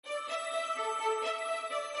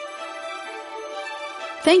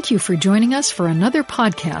Thank you for joining us for another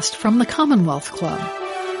podcast from the Commonwealth Club.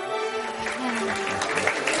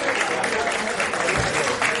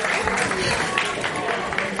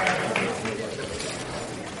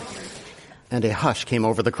 And a hush came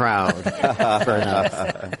over the crowd. Very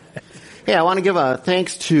nice. Hey, I want to give a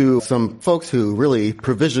thanks to some folks who really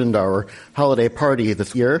provisioned our holiday party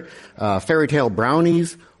this year. Fairy Tale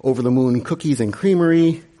Brownies, Over the Moon Cookies and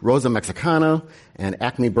Creamery, Rosa Mexicana, and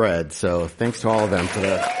Acme Bread. So thanks to all of them for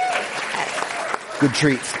the good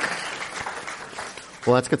treats.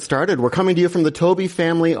 Well, let's get started. We're coming to you from the Toby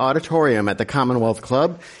Family Auditorium at the Commonwealth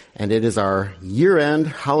Club, and it is our year-end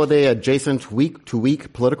holiday-adjacent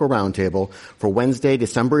week-to-week political roundtable for Wednesday,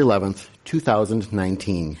 December 11th,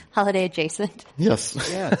 2019. Holiday adjacent? Yes.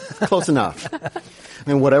 Close enough.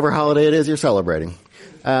 And whatever holiday it is you're celebrating.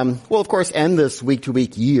 We'll, of course, end this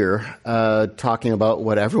week-to-week year talking about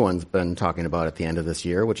what everyone's been talking about at the end of this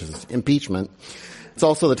year, which is impeachment. It's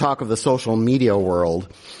also the talk of the social media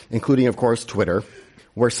world, including, of course, Twitter,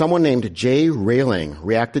 where someone named Jay Railing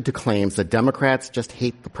reacted to claims that Democrats just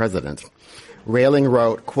hate the president. Railing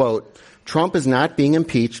wrote, quote, "Trump is not being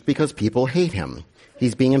impeached because people hate him.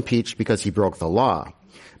 He's being impeached because he broke the law.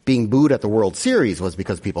 Being booed at the World Series was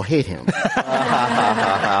because people hate him."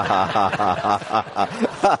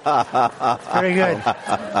 Very good.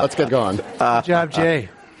 Let's get going. Good job, Jay.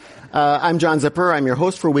 I'm John Zipper. I'm your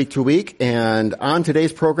host for Week to Week. And on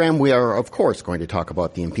today's program, we are, of course, going to talk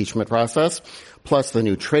about the impeachment process, plus the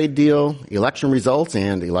new trade deal, election results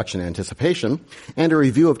and election anticipation, and a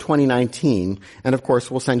review of 2019. And, of course,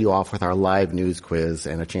 we'll send you off with our live news quiz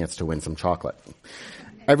and a chance to win some chocolate.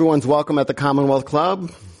 Everyone's welcome at the Commonwealth Club.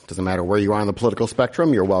 Doesn't matter where you are on the political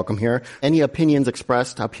spectrum, you're welcome here. Any opinions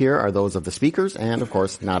expressed up here are those of the speakers and, of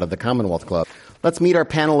course, not of the Commonwealth Club. Let's meet our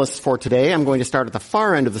panelists for today. I'm going to start at the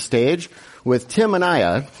far end of the stage with Tim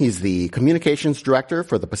Anaya. He's the Communications Director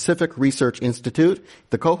for the Pacific Research Institute,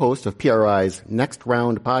 the co-host of PRI's Next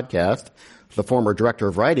Round podcast, the former Director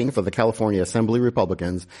of Writing for the California Assembly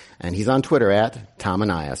Republicans, and he's on Twitter at Tom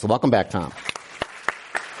Anaya. So welcome back, Tom.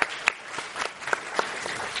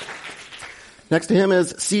 Next to him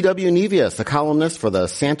is C.W. Nevius, a columnist for the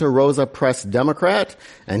Santa Rosa Press Democrat,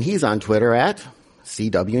 and he's on Twitter at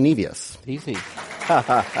C.W. Nevius. Easy.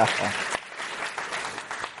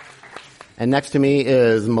 And next to me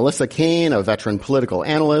is Melissa Kane, a veteran political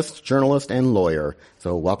analyst, journalist, and lawyer.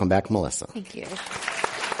 So welcome back, Melissa. Thank you.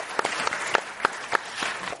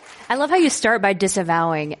 I love how you start by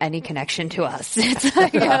disavowing any connection to us. It's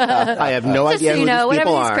like, I have no idea who these people whatever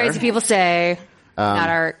are. these crazy people say, not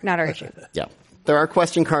our issue. Yeah. There are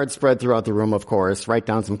question cards spread throughout the room, of course. Write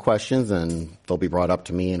down some questions, and they'll be brought up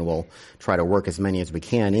to me, and we'll try to work as many as we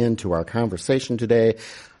can into our conversation today.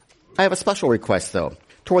 I have a special request, though.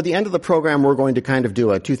 Toward the end of the program, we're going to kind of do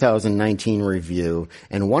a 2019 review,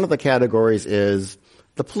 and one of the categories is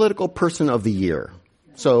the political person of the year.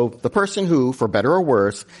 So the person who, for better or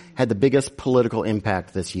worse, had the biggest political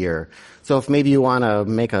impact this year. So if maybe you want to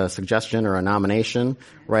make a suggestion or a nomination,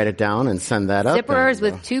 write it down and send that up. Zippers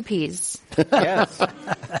with 2 Ps. Yes.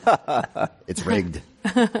 It's rigged.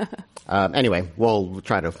 Anyway, we'll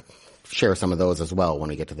try to share some of those as well when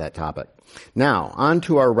we get to that topic. Now, on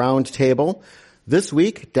to our round table. This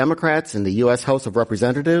week, Democrats in the U.S. House of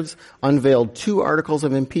Representatives unveiled 2 articles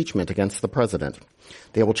of impeachment against the president.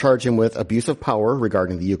 They will charge him with abuse of power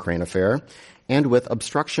regarding the Ukraine affair and with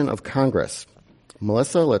obstruction of Congress.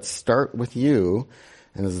 Melissa, let's start with you.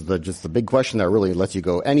 And this is just the big question that really lets you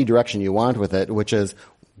go any direction you want with it, which is,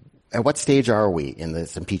 at what stage are we in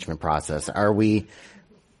this impeachment process? Are we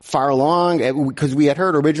far along? Because we had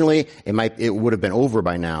heard originally it would have been over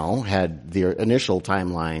by now had the initial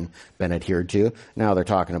timeline been adhered to. Now they're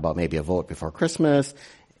talking about maybe a vote before Christmas.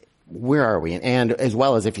 Where are we? And as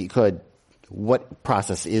well as, if you could, what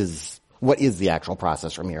is the actual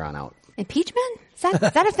process from here on out? Impeachment? Is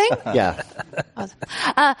that a thing? Yeah. Awesome.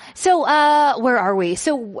 So where are we?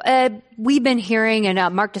 So we've been hearing,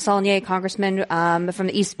 and Mark DeSaulnier, congressman from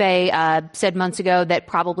the East Bay, said months ago that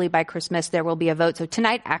probably by Christmas there will be a vote. So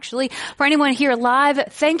tonight, actually, for anyone here live,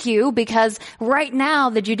 thank you, because right now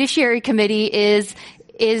the Judiciary Committee is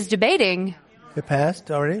debating. It passed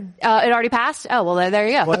already? It already passed? Oh, well, there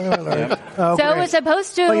you go. Spoiler alert. Oh, so great. it was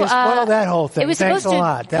supposed to... Well, you spoiled that whole thing. It was Thanks supposed a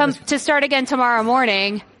lot. to start again tomorrow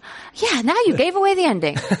morning. Yeah, now you gave away the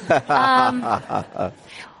ending.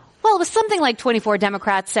 Well, it was something like 24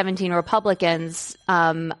 Democrats, 17 Republicans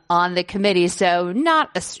on the committee, so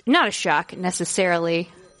not a shock necessarily.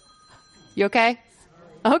 You okay?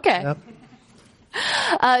 Okay. Yep.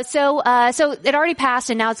 So it already passed,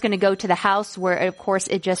 and now it's going to go to the House, where, of course,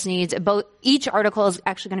 it just needs both. Each article is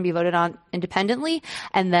actually going to be voted on independently,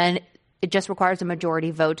 and then It just requires a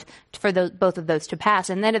majority vote for both of those to pass.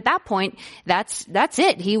 And then at that point, that's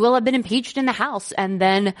it. He will have been impeached in the House, and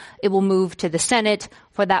then it will move to the Senate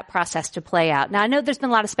for that process to play out. Now, I know there's been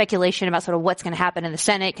a lot of speculation about sort of what's going to happen in the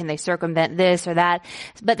Senate. Can they circumvent this or that?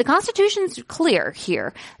 But the Constitution's clear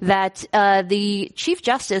here that the Chief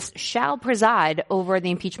Justice shall preside over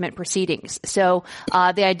the impeachment proceedings. So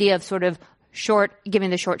the idea of sort of giving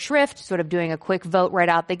the short shrift, sort of doing a quick vote right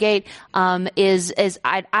out the gate, is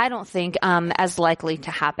I don't think as likely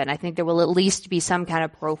to happen. I think there will at least be some kind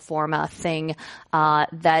of pro forma thing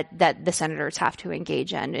that the senators have to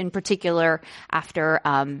engage in particular after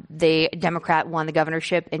the Democrat won the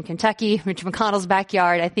governorship in Kentucky, Mitch McConnell's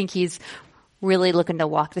backyard. I think he's really looking to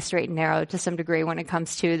walk the straight and narrow to some degree when it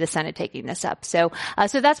comes to the Senate taking this up. So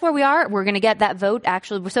that's where we are. We're going to get that vote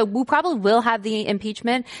actually. So we probably will have the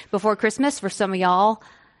impeachment before Christmas. For some of y'all,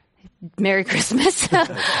 Merry Christmas.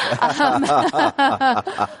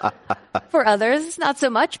 For others, not so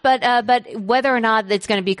much. But whether or not it's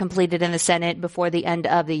going to be completed in the Senate before the end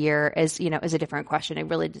of the year is a different question. It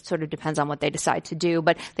really sort of depends on what they decide to do.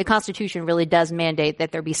 But the Constitution really does mandate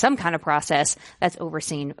that there be some kind of process that's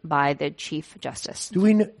overseen by the Chief Justice. Do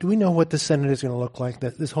we know what the Senate is going to look like?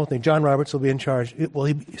 This whole thing. John Roberts will be in charge. Will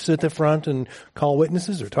he sit at the front and call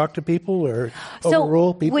witnesses or talk to people or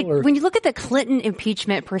overrule people? When you look at the Clinton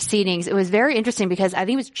impeachment proceedings, it was very interesting because I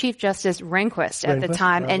think it was Chief Justice Rehnquist at the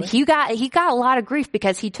time, probably. and he got a lot of grief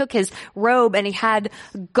because he took his robe and he had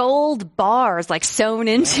gold bars like sewn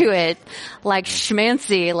into it, like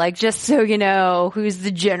schmancy, like just so you know who's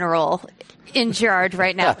the general in charge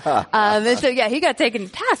right now. And so he got taken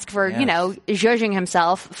to task for, judging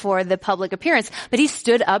himself for the public appearance. But he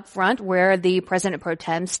stood up front where the President pro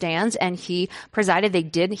tem stands and he presided. They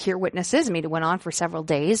did hear witnesses. I mean, it went on for several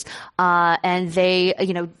days. And they,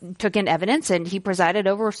 took in evidence and he presided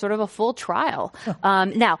over sort of a full trial.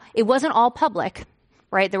 Now, it wasn't all public.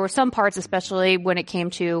 Right. There were some parts, especially when it came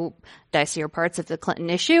to dicier parts of the Clinton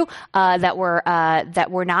issue, that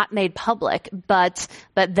were not made public. But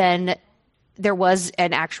then there was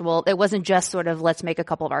it wasn't just sort of let's make a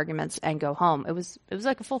couple of arguments and go home. It was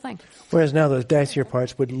like a full thing. Whereas now those dicier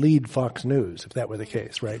parts would lead Fox News if that were the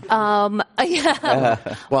case, right? Yeah.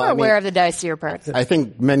 We're aware of the dicier parts. I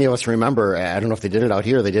think many of us remember, I don't know if they did it out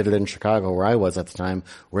here, they did it in Chicago where I was at the time,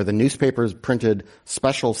 where the newspapers printed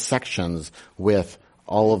special sections with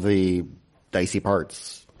all of the dicey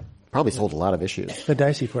parts. Probably sold a lot of issues. The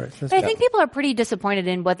dicey parts. I think people are pretty disappointed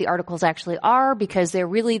in what the articles actually are because they're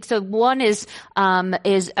really so. One is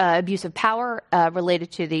abuse of power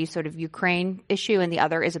related to the sort of Ukraine issue, and the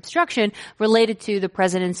other is obstruction related to the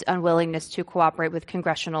president's unwillingness to cooperate with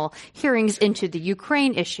congressional hearings into the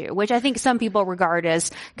Ukraine issue, which I think some people regard as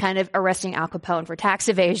kind of arresting Al Capone for tax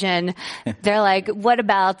evasion. They're like, what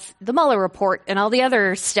about the Mueller report and all the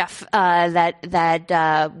other stuff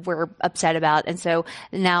that we're upset about? And so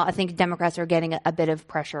now I think Democrats are getting a bit of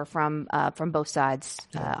pressure from both sides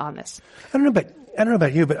on this. I don't know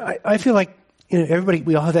about you, but I feel like everybody,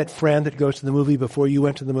 we all have that friend that goes to the movie before you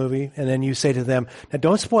went to the movie, and then you say to them, "Now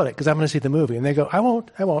don't spoil it because I'm going to see the movie," and they go, "I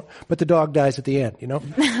won't," but the dog dies at the end. The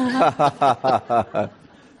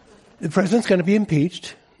president's going to be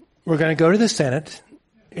impeached. We're going to go to the Senate.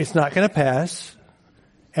 It's not going to pass,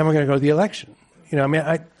 and we're going to go to the election.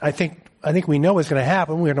 I think we know what's going to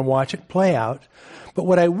happen. We're going to watch it play out. But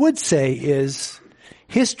what I would say is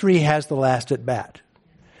history has the last at bat.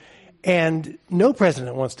 And no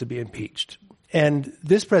president wants to be impeached. And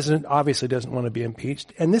this president obviously doesn't want to be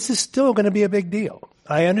impeached. And this is still going to be a big deal.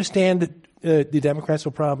 I understand that the Democrats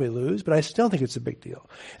will probably lose, but I still think it's a big deal.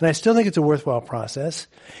 And I still think it's a worthwhile process.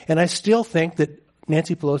 And I still think that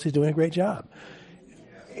Nancy Pelosi is doing a great job.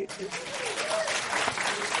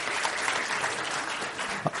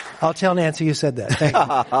 I'll tell Nancy you said that. Thank you.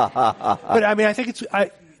 But I think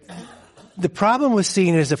the problem with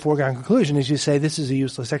seeing it as a foregone conclusion is you say this is a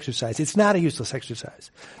useless exercise. It's not a useless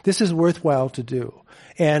exercise. This is worthwhile to do.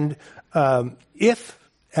 And if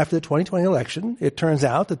after the 2020 election it turns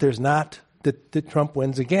out that that Trump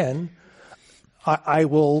wins again, I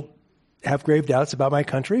will have grave doubts about my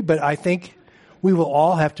country. But I think we will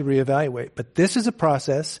all have to reevaluate. But this is a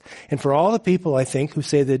process, and for all the people, I think, who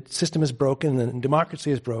say the system is broken and democracy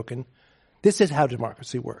is broken, this is how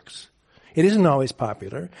democracy works. It isn't always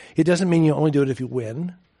popular. It doesn't mean you only do it if you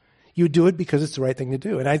win. You do it because it's the right thing to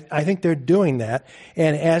do. And I think they're doing that.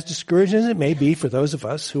 And as discouraging as it may be for those of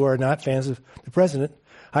us who are not fans of the president,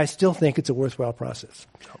 I still think it's a worthwhile process.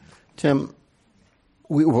 Tim,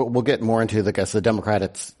 we'll get more into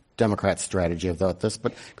the Democrat strategy about this,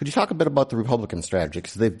 but could you talk a bit about the Republican strategy?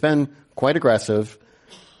 Because they've been quite aggressive,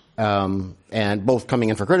 and both coming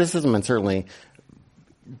in for criticism and certainly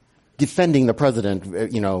defending the president,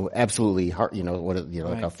 absolutely hard,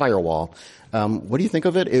 like a firewall. What do you think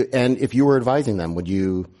of it? And if you were advising them, would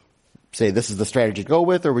you say this is the strategy to go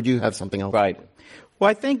with, or would you have something else? Right. Well,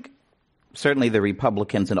 I think certainly the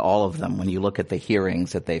Republicans and all of them, when you look at the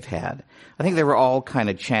hearings that they've had, I think they were all kind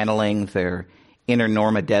of channeling their inner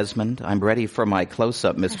Norma Desmond. I'm ready for my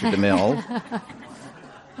close-up, Mr. DeMille.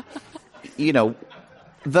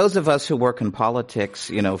 Those of us who work in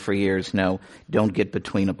politics, for years know, don't get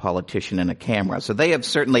between a politician and a camera. So they have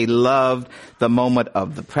certainly loved the moment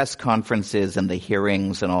of the press conferences and the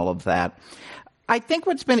hearings and all of that. I think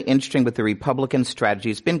what's been interesting with the Republican strategy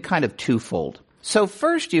has been kind of twofold. So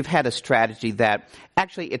first, you've had a strategy that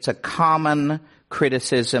actually it's a common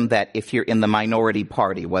criticism that if you're in the minority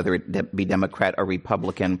party, whether it be Democrat or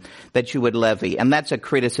Republican, that you would levy. And that's a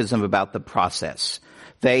criticism about the process.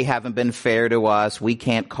 They haven't been fair to us. We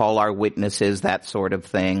can't call our witnesses, that sort of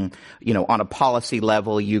thing. On a policy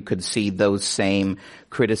level, you could see those same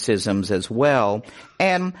criticisms as well.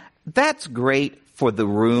 And that's great for the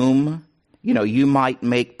room. You might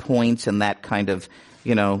make points in that kind of,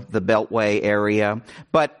 the Beltway area.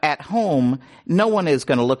 But at home, no one is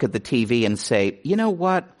going to look at the TV and say, you know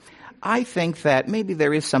what? I think that maybe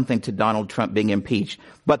there is something to Donald Trump being impeached,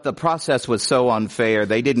 but the process was so unfair.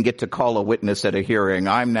 They didn't get to call a witness at a hearing.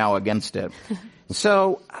 I'm now against it.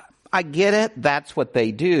 So I get it. That's what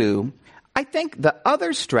they do. I think the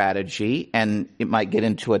other strategy, and it might get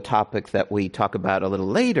into a topic that we talk about a little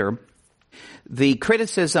later, the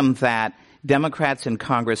criticism that Democrats in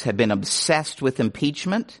Congress have been obsessed with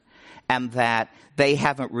impeachment and that they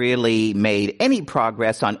haven't really made any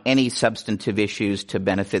progress on any substantive issues to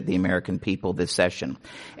benefit the American people this session.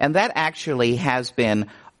 And that actually has been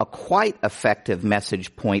a quite effective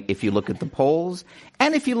message point if you look at the polls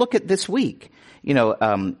and if you look at this week.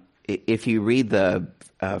 If you read the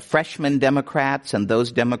freshman Democrats and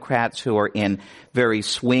those Democrats who are in very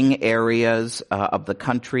swing areas of the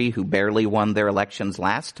country who barely won their elections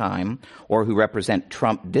last time or who represent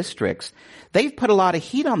Trump districts, they've put a lot of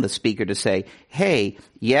heat on the speaker to say, hey,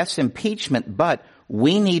 yes, impeachment, but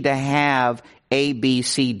we need to have A, B,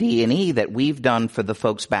 C, D, and E that we've done for the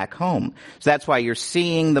folks back home. So that's why you're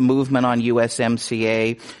seeing the movement on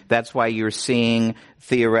USMCA. That's why you're seeing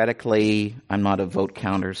theoretically, I'm not a vote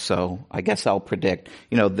counter, so I guess I'll predict,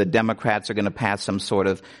 the Democrats are going to pass some sort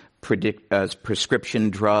of prescription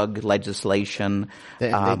drug legislation.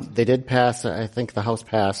 They did pass, I think the House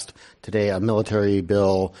passed today a military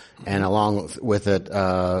bill and along with it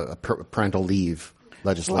parental leave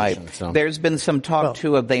legislation. Right. So. There's been some talk,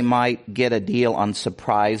 too, of they might get a deal on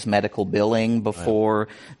surprise medical billing before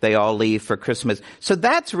they all leave for Christmas. So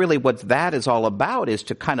that's really what that is all about, is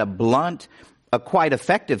to kind of blunt a quite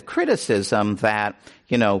effective criticism that,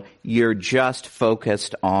 you're just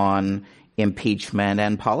focused on impeachment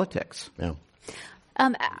and politics. Yeah.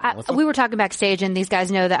 We were talking backstage, and these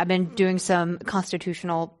guys know that I've been doing some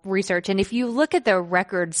constitutional research. And if you look at the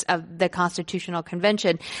records of the Constitutional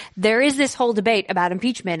Convention, there is this whole debate about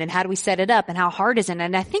impeachment and how do we set it up and how hard is it.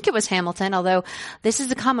 And I think it was Hamilton, although this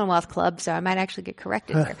is a Commonwealth club, so I might actually get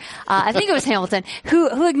corrected here. I think it was Hamilton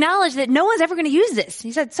who acknowledged that no one's ever going to use this.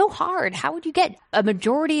 He said, it's so hard. How would you get a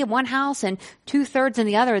majority in one house and 2/3 in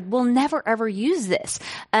the other? We'll never, ever use this.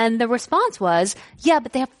 And the response was, yeah,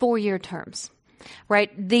 but they have 4-year terms. Right.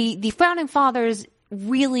 The founding fathers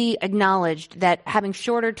really acknowledged that having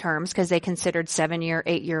shorter terms, because they considered 7-year,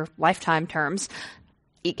 8-year lifetime terms,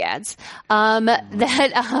 egads,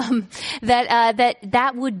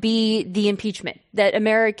 that would be the impeachment, that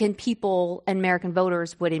American people and American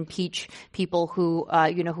voters would impeach people who,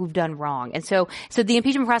 who've done wrong. And so the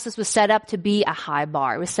impeachment process was set up to be a high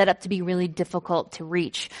bar. It was set up to be really difficult to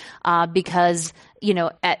reach, because,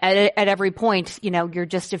 at every point, you're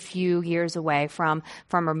just a few years away from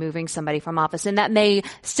removing somebody from office. And that may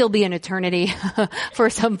still be an eternity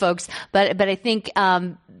for some folks. But I think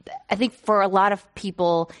for a lot of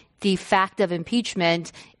people, the fact of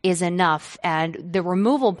impeachment is enough, and the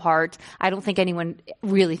removal part, I don't think anyone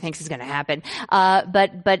really thinks is going to happen.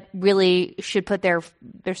 But really should put their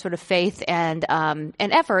sort of faith and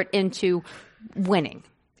effort into winning,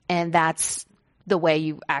 and that's the way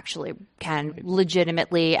you actually can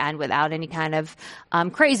legitimately and without any kind of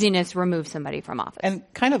craziness remove somebody from office. And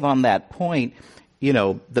kind of on that point,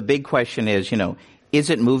 the big question is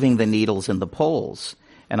it moving the needles in the polls?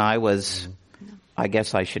 And I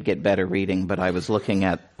guess I should get better reading, but I was looking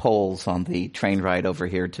at polls on the train ride over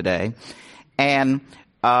here today. And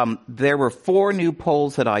There were 4 new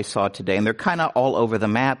polls that I saw today, and they're kind of all over the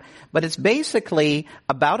map, but it's basically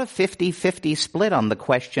about a 50-50 split on the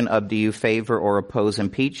question of do you favor or oppose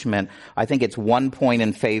impeachment. I think it's 1 point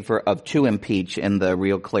in favor of to impeach in the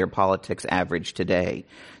Real Clear Politics average today.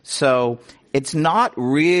 So it's not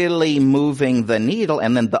really moving the needle,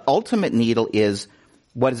 and then the ultimate needle is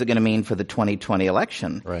what is it going to mean for the 2020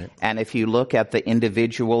 election? Right. And if you look at the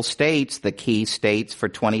individual states, the key states for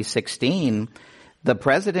 2016, the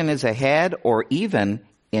president is ahead or even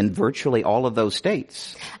in virtually all of those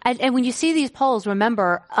states. And when you see these polls,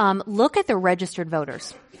 remember, look at the registered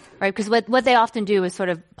voters, right? Because what they often do is sort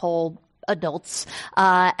of poll adults,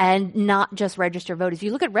 and not just registered voters. If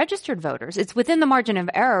you look at registered voters, it's within the margin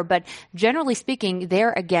of error, but generally speaking,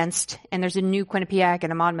 they're against, and there's a new Quinnipiac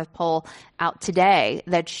and a Monmouth poll out today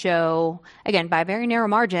that show, again, by a very narrow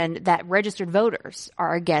margin, that registered voters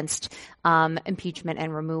are against impeachment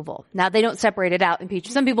and removal. Now, they don't separate it out.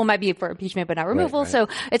 Some people might be for impeachment but not removal, right. So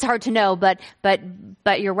it's hard to know, but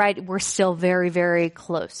you're right, we're still very, very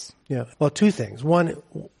close. Yeah. Well, 2 things.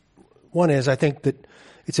 One is I think that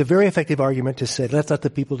it's a very effective argument to say, let's let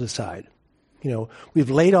the people decide.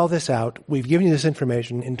 We've laid all this out. We've given you this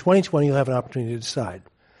information. In 2020, you'll have an opportunity to decide.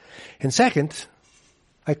 And second,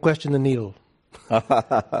 I question the needle.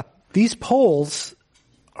 These polls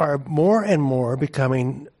are more and more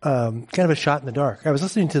becoming kind of a shot in the dark. I was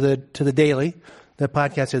listening to the Daily, the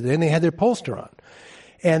podcast the other day, and they had their pollster on.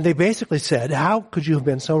 And they basically said, how could you have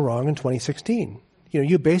been so wrong in 2016?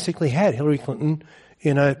 You basically had Hillary Clinton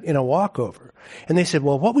in a walkover. And they said,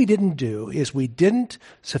 well, what we didn't do is we didn't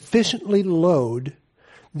sufficiently load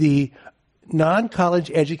the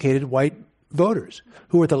non-college educated white voters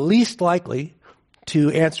who are the least likely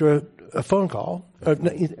to answer a phone call,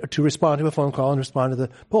 to respond to a phone call and respond to the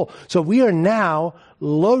poll. So we are now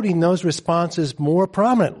loading those responses more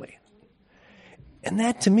prominently. And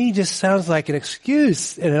that to me just sounds like an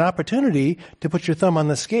excuse and an opportunity to put your thumb on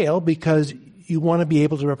the scale because you want to be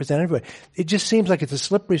able to represent everybody. It just seems like it's a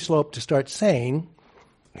slippery slope to start saying,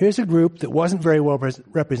 here's a group that wasn't very well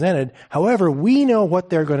represented. However, we know what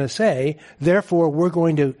they're going to say. Therefore, we're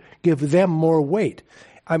going to give them more weight.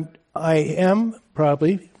 I am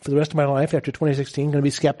probably, for the rest of my life after 2016, going to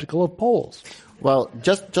be skeptical of polls. Well,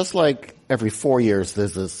 just like every 4 years,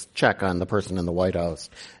 there's this check on the person in the White House.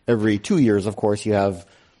 Every 2 years, of course, you have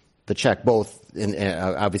the check both,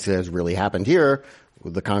 obviously has really happened here,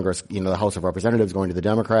 the Congress, the House of Representatives going to the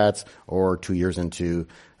Democrats, or 2 years into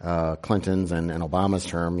Clinton's and Obama's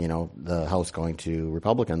term, the House going to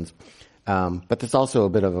Republicans. But there's also a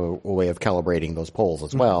bit of a way of calibrating those polls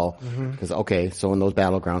as well. Because, okay, so in those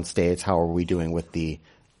battleground states, how are we doing with the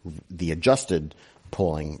adjusted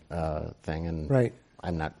polling thing? And right.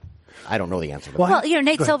 I don't know the answer to that. Well,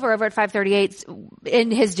 Nate Silver over at 538, in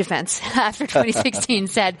his defense after 2016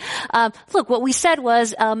 said, look, what we said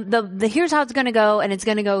was, here's how it's going to go, and it's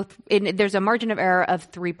going to go, there's a margin of error of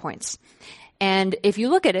 3 points. And if you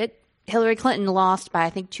look at it, Hillary Clinton lost by, I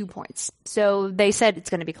think, 2 points. So they said it's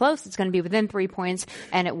going to be close. It's going to be within 3 points,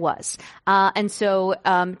 and it was. And so,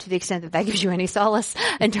 to the extent that gives you any solace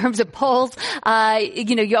in terms of polls,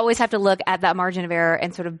 you always have to look at that margin of error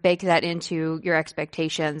and sort of bake that into your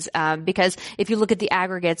expectations. Because if you look at the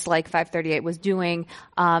aggregates like 538 was doing,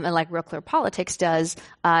 and like Real Clear Politics does,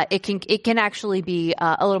 it can actually be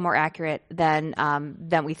a little more accurate than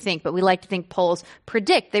we think. But we like to think polls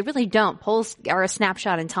predict. They really don't. Polls are a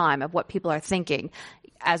snapshot in time of what people are thinking.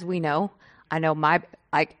 As we know, I know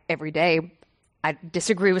every day I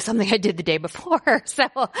disagree with something I did the day before. So,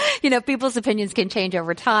 people's opinions can change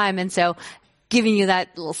over time. And so giving you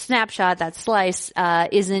that little snapshot, that slice,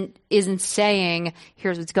 isn't saying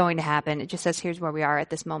here's what's going to happen. It just says here's where we are at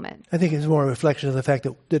this moment. I think it's more a reflection of the fact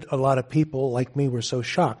that a lot of people like me were so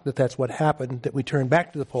shocked that that's what happened, that we turned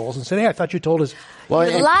back to the polls and said, hey, I thought you told us. Well,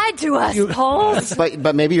 you lied to us, polls.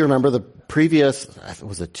 But maybe you remember the previous,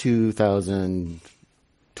 was it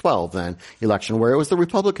 2012 then, election where it was the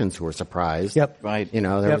Republicans who were surprised. Yep. Right.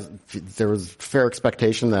 There was fair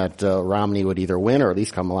expectation that Romney would either win or at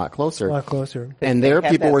least come a lot closer. A lot closer. And there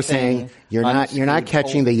people were saying, you're not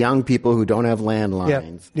catching the young people who don't have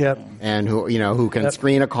landlines. Yep. And who can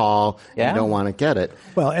screen a call and don't want to get it.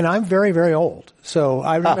 Well, and I'm very, very old. So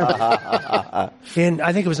I remember I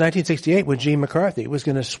think it was 1968 when Gene McCarthy was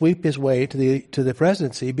going to sweep his way to the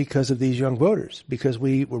presidency because of these young voters, because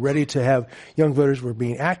we were ready to have young voters were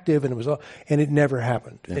being active, and it never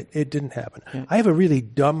happened. Yeah. It didn't happen. Yeah. I have a really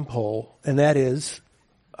dumb poll, and that is,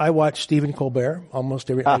 I watch Stephen Colbert almost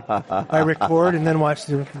every. I record and then watch.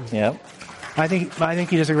 Yep. I think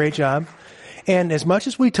he does a great job. And as much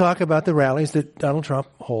as we talk about the rallies that Donald Trump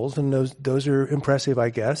holds, and those are impressive, I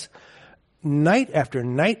guess, night after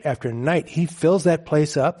night after night, he fills that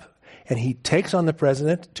place up and he takes on the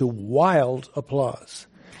president to wild applause.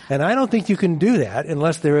 And I don't think you can do that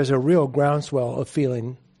unless there is a real groundswell of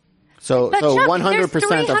feeling. So Chuck, 100% there's of hosts.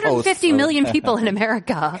 350 million people in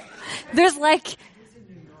America. There's like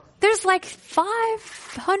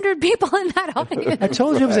 500 people in that audience. I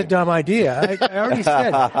told you it was a dumb idea. I already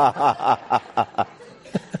said it.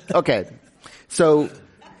 Okay. So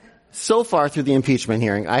far through the impeachment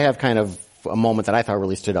hearing, I have kind of a moment that I thought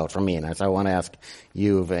really stood out for me, and so I want to ask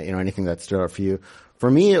you, anything that stood out for you. For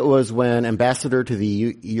me, it was when Ambassador to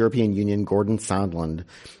the European Union, Gordon Sondland,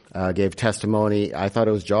 gave testimony. I thought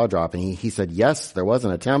it was jaw-dropping. He said, yes, there was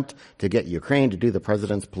an attempt to get Ukraine to do the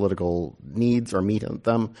president's political needs or meet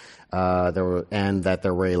them, and that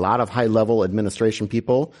there were a lot of high-level administration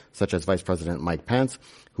people, such as Vice President Mike Pence,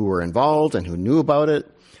 who were involved and who knew about it.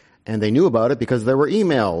 And they knew about it because there were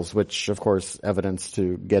emails, which, of course, evidence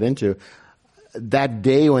to get into. That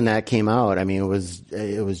day when that came out, I mean, it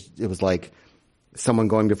was like someone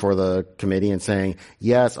going before the committee and saying,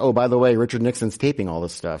 yes, oh, by the way, Richard Nixon's taping all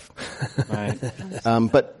this stuff. Right.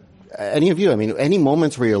 But any of you, I mean, any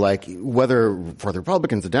moments where you're like, whether for the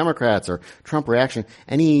Republicans, the Democrats, or Trump reaction,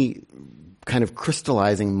 any kind of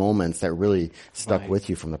crystallizing moments that really stuck with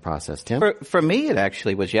you from the process? Tim? For me, it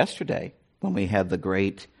actually was yesterday when we had the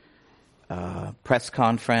great press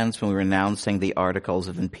conference when we were announcing the articles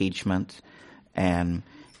of impeachment. And,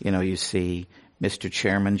 you see Mr.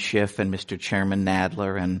 Chairman Schiff and Mr. Chairman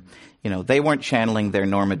Nadler, and, they weren't channeling their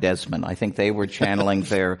Norma Desmond. I think they were channeling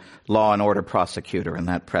their law and order prosecutor in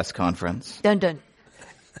that press conference. Dun dun.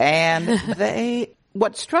 And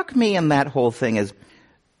what struck me in that whole thing is,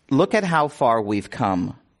 look at how far we've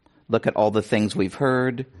come. Look at all the things we've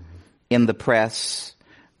heard in the press,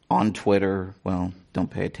 on Twitter. Well, don't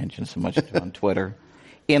pay attention so much on Twitter.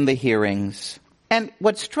 In the hearings. And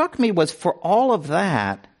what struck me was, for all of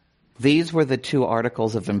that, these were the two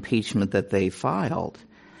articles of impeachment that they filed.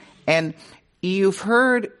 And you've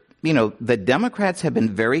heard, the Democrats have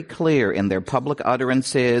been very clear in their public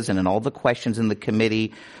utterances and in all the questions in the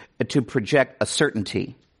committee to project a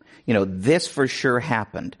certainty. This for sure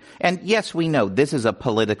happened. And yes, we know this is a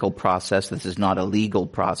political process. This is not a legal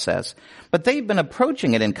process. But they've been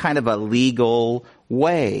approaching it in kind of a legal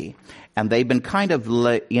way. And they've been kind of,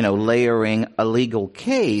 layering a legal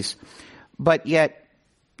case. But yet,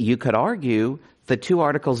 you could argue the two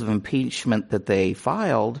articles of impeachment that they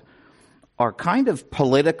filed are kind of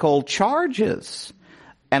political charges.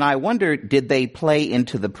 And I wonder, did they play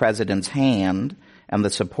into the president's hand and the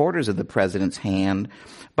supporters of the president's hand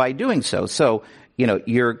by doing so? So,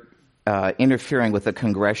 you're interfering with a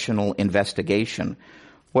congressional investigation.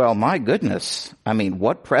 Well, my goodness. I mean,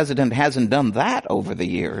 what president hasn't done that over the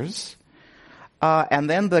years? And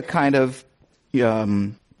then the kind of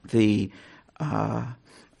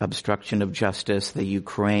obstruction of justice, the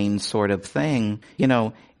Ukraine sort of thing.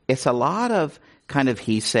 It's a lot of kind of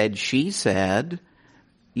he said, she said,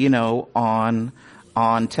 on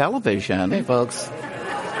television. Hey, folks.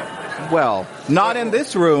 Well, not in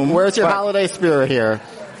this room. Where's your holiday spirit here?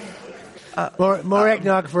 More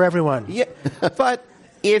eggnog for everyone. Yeah, but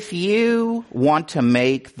if you want to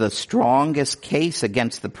make the strongest case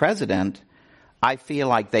against the president, I feel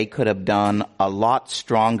like they could have done a lot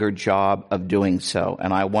stronger job of doing so.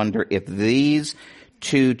 And I wonder if these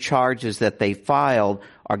two charges that they filed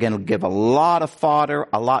are going to give a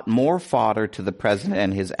lot more fodder to the president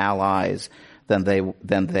and his allies than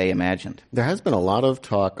they imagined. There has been a lot of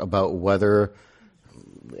talk about whether,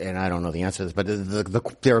 and I don't know the answer to this,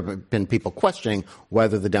 but there have been people questioning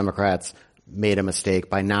whether the Democrats made a mistake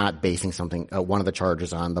by not basing one of the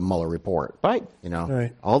charges on the Mueller report. Right.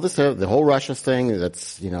 Right. All this, the whole Russia thing,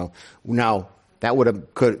 that's, now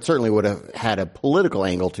that certainly would have had a political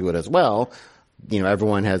angle to it as well.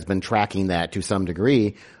 Everyone has been tracking that to some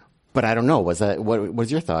degree, but I don't know. What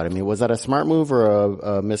was your thought? I mean, was that a smart move or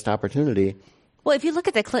a missed opportunity? Well, if you look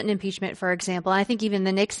at the Clinton impeachment, for example, I think even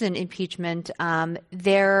the Nixon impeachment, it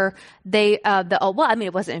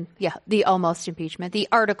wasn't, the almost impeachment, the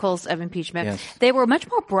articles of impeachment, yes. They were much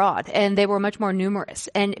more broad and they were much more numerous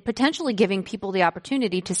and potentially giving people the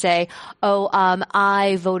opportunity to say,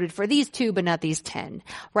 I voted for these two, but not these 10,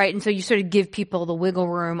 right? And so you sort of give people the wiggle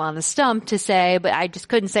room on the stump to say, but I just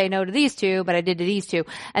couldn't say no to these two, but I did to these two.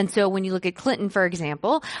 And so when you look at Clinton, for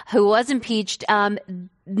example, who was impeached,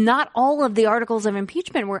 not all of the articles of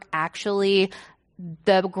impeachment were actually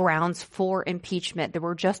the grounds for impeachment. There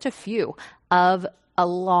were just a few of a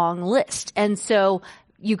long list. And so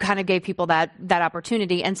you kind of gave people that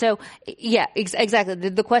opportunity. And so, yeah, exactly.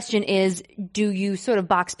 The question is, do you sort of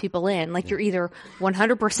box people in? Like, you're either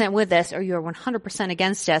 100% with us or you're 100%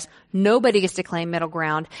 against us. Nobody gets to claim middle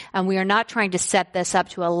ground. And we are not trying to set this up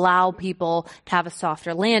to allow people to have a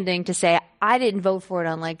softer landing, to say, I didn't vote for it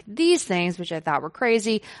on like these things, which I thought were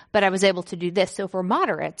crazy, but I was able to do this. So for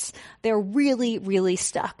moderates, they're really, really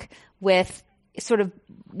stuck with sort of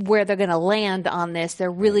where they're going to land on this. They're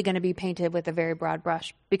really going to be painted with a very broad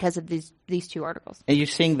brush because of these two articles. And you're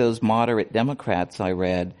seeing those moderate Democrats, I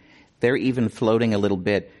read, they're even floating a little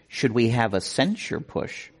bit, should we have a censure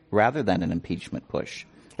push rather than an impeachment push?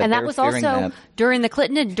 And that was also during the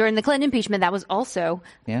Clinton impeachment. That was also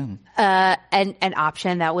an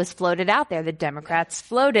option that was floated out there. The Democrats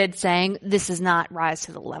floated saying this does not rise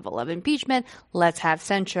to the level of impeachment. Let's have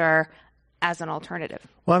censure as an alternative.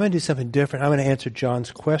 Well, I'm going to do something different. I'm going to answer John's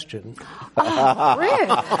question. Oh, Rick.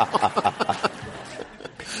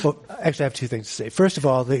 Well, actually, I have two things to say. First of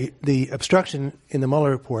all, the obstruction in the Mueller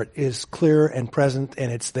report is clear and present,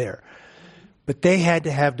 and it's there. But they had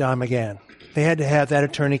to have Don McGahn. They had to have that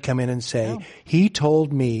attorney come in and say, he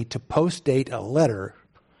told me to post-date a letter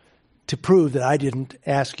to prove that I didn't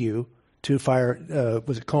ask you to fire,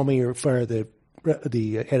 was it Comey, or fire the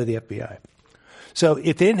head of the FBI. So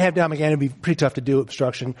if they didn't have Don McGahn, it would be pretty tough to do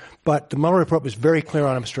obstruction. But the Mueller report was very clear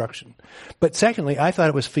on obstruction. But secondly, I thought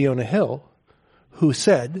it was Fiona Hill who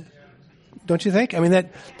said, don't you think? I mean,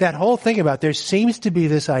 that whole thing about there seems to be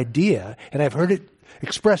this idea, and I've heard it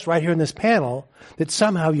expressed right here in this panel, that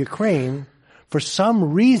somehow Ukraine, for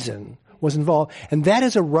some reason, was involved. And that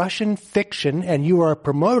is a Russian fiction, and you are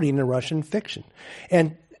promoting a Russian fiction.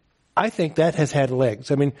 And I think that has had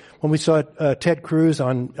legs. I mean, when we saw Ted Cruz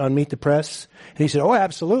on Meet the Press, and he said, oh,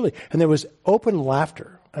 absolutely. And there was open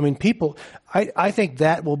laughter. I mean, people, I think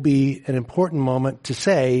that will be an important moment to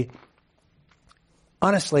say,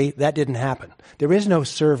 honestly, that didn't happen. There is no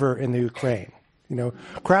server in the Ukraine. You know,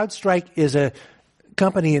 CrowdStrike is a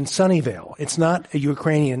company in Sunnyvale. It's not a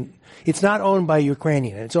Ukrainian. It's not owned by a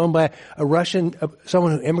Ukrainian. It's owned by a Russian,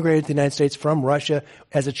 someone who immigrated to the United States from Russia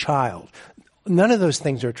as a child. None of those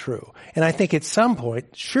things are true. And I think at some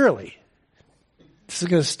point, surely, this is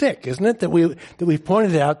going to stick, isn't it? That we've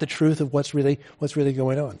pointed out the truth of what's really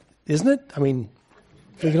going on. Isn't it? I mean,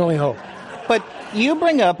 we can only hope. But you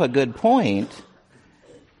bring up a good point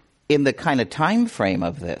in the kind of time frame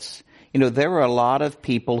of this. You know, there are a lot of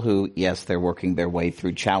people who, yes, they're working their way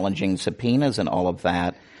through challenging subpoenas and all of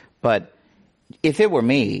that. But if it were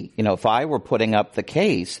me, you know, if I were putting up the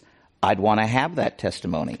case, I'd want to have that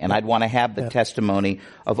testimony. And I'd want to have the testimony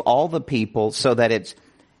of all the people so that it's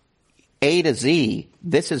A to Z.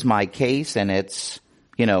 This is my case, and it's,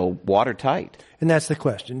 you know, watertight. And that's the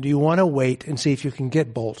question. Do you want to wait and see if you can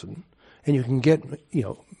get Bolton and you can get, you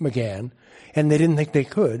know, McGahn? And they didn't think they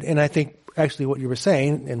could. And I think actually what you were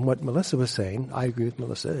saying and what Melissa was saying, I agree with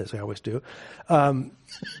Melissa, as I always do,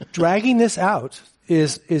 dragging this out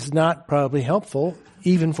is not probably helpful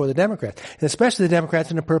even for the Democrats, and especially the Democrats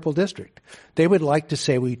in the purple district. They would like to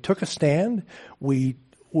say, we took a stand, we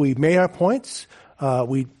made our points,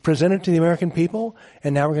 we presented to the American people,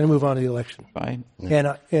 and now we're going to move on to the election. Right.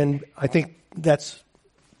 And I think that's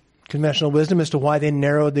conventional wisdom as to why they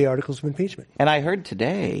narrowed the articles of impeachment. And I heard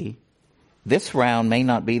today, this round may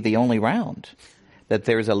not be the only round, that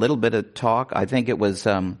there's a little bit of talk. I think it was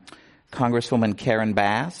Congresswoman Karen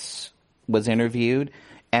Bass was interviewed,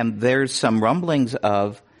 and there's some rumblings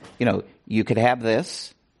of, you know, you could have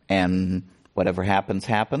this, and whatever happens,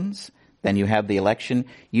 happens. Then you have the election.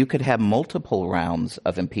 You could have multiple rounds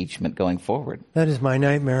of impeachment going forward. That is my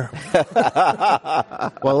nightmare.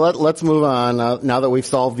 Well, let's move on now that we've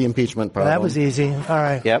solved the impeachment problem. That was easy. All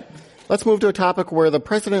right. Yep. Let's move to a topic where the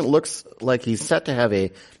president looks like he's set to have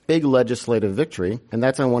a big legislative victory, and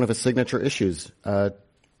that's on one of his signature issues,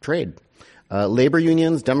 trade. Labor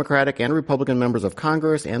unions, Democratic and Republican members of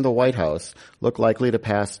Congress and the White House look likely to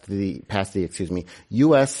pass the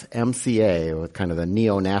USMCA, or kind of the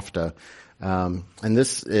neo-NAFTA. And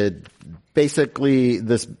this, basically,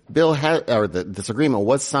 this bill this agreement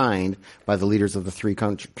was signed by the leaders of the three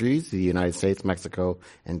countries, the United States, Mexico,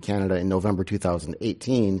 and Canada, in November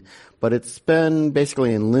 2018. But it's been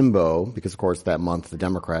basically in limbo because, of course, that month the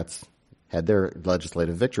Democrats had their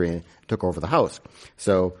legislative victory and took over the House.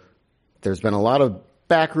 So there's been a lot of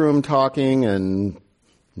backroom talking and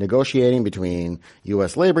negotiating between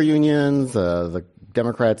U.S. labor unions, the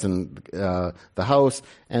Democrats in the House,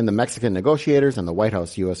 and the Mexican negotiators and the White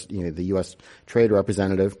House, the U.S. Trade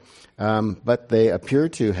Representative. But they appear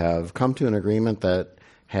to have come to an agreement that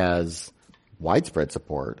has widespread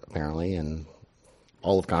support, apparently, and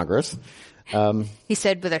all of Congress. He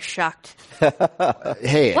said with a shocked.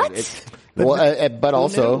 Hey, What? But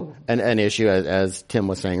also an issue, as Tim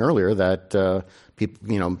was saying earlier, that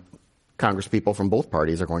people, Congress people from both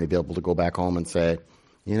parties are going to be able to go back home and say,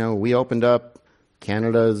 we opened up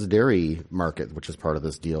Canada's dairy market, which is part of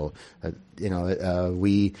this deal.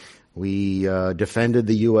 We defended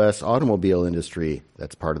the U.S. automobile industry.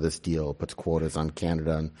 That's part of this deal. Puts quotas on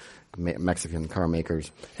Canada and Mexican car makers.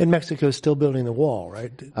 And Mexico is still building the wall, right?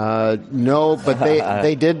 No, but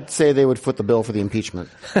they did say they would foot the bill for the impeachment.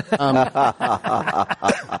 I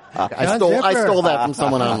stole that from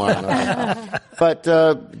someone online. But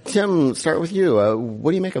Tim, start with you.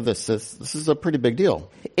 What do you make of this? This is a pretty big deal.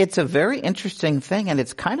 It's a very interesting thing, and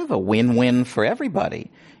it's kind of a win-win for everybody.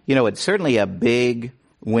 It's certainly a big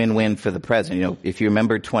win-win for the president. If you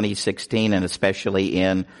remember 2016, and especially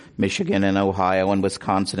in Michigan and Ohio and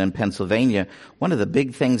Wisconsin and Pennsylvania, one of the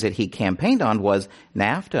big things that he campaigned on was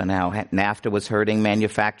NAFTA. Now, NAFTA was hurting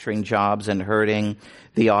manufacturing jobs and hurting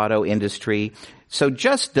the auto industry. So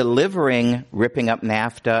just ripping up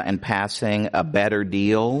NAFTA and passing a better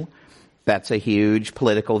deal, that's a huge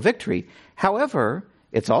political victory. However,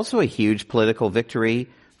 it's also a huge political victory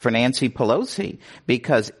for Nancy Pelosi,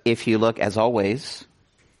 because if you look, as always,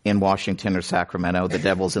 in Washington or Sacramento, the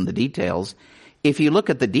devil's in the details. If you look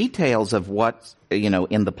at the details of what's,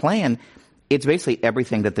 in the plan, it's basically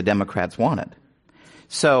everything that the Democrats wanted.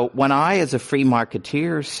 So when I, as a free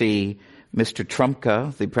marketeer, see Mr.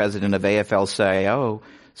 Trumka, the president of AFL-CIO,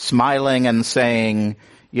 smiling and saying,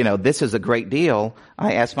 this is a great deal,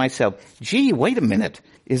 I ask myself, gee, wait a minute.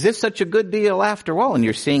 Is this such a good deal after all? And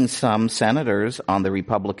you're seeing some senators on the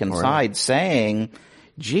Republican side saying,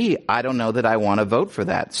 gee, I don't know that I want to vote for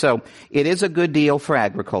that. So it is a good deal for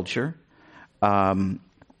agriculture.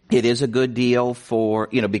 It is a good deal for,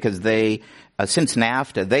 because they, since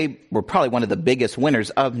NAFTA, they were probably one of the biggest winners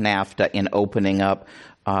of NAFTA in opening up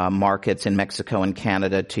markets in Mexico and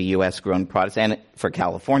Canada to U.S. grown products. And for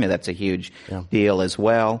California, that's a huge deal as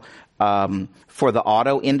well. For the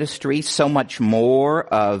auto industry, so much more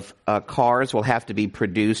of cars will have to be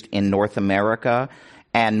produced in North America.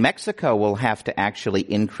 And Mexico will have to actually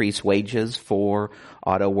increase wages for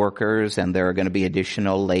auto workers, and there are going to be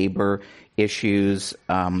additional labor issues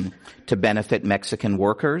to benefit Mexican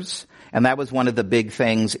workers. And that was one of the big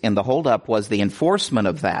things in the holdup, was the enforcement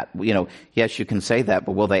of that. Yes, you can say that,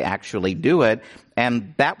 but will they actually do it?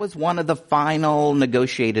 And that was one of the final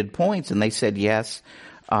negotiated points, and they said, yes,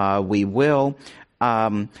 we will.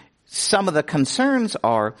 Some of the concerns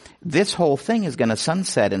are this whole thing is going to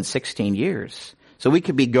sunset in 16 years. So we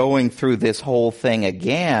could be going through this whole thing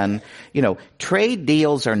again. Trade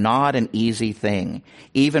deals are not an easy thing,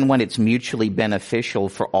 even when it's mutually beneficial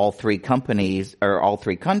for all three companies or all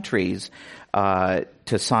three countries to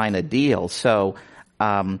sign a deal. So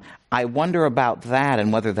I wonder about that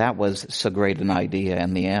and whether that was so great an idea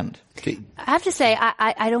in the end. I have to say,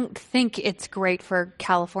 I don't think it's great for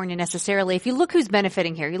California necessarily. If you look who's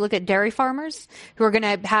benefiting here, you look at dairy farmers who are going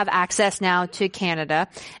to have access now to Canada,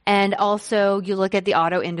 and also you look at the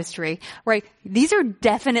auto industry, right? These are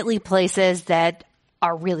definitely places that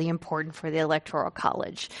are really important for the Electoral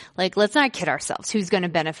College. Let's not kid ourselves. Who's going to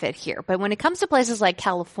benefit here? But when it comes to places like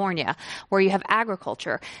California, where you have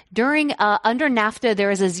agriculture, under NAFTA, there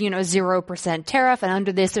is a 0% tariff, and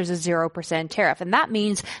under this, there's a 0% tariff. And that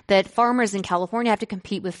means that farmers in California have to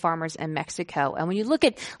compete with farmers in Mexico. And when you look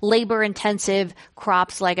at labor-intensive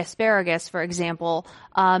crops like asparagus, for example,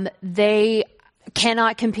 they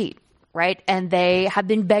cannot compete, right? And they have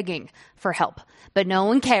been begging for help. But no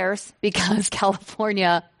one cares because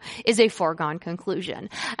California is a foregone conclusion.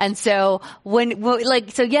 And so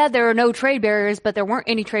there are no trade barriers, but there weren't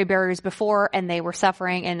any trade barriers before, and they were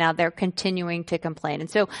suffering, and now they're continuing to complain. And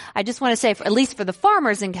so I just want to say, at least for the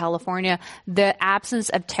farmers in California, the absence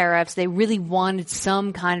of tariffs, they really wanted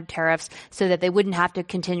some kind of tariffs so that they wouldn't have to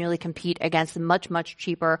continually compete against much, much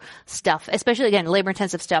cheaper stuff, especially, again,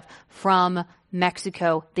 labor-intensive stuff from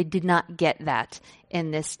Mexico. They did not get that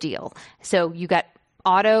in this deal. So you got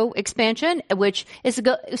auto expansion, which is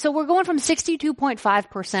so we're going from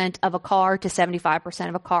 62.5% of a car to 75%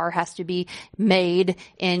 of a car has to be made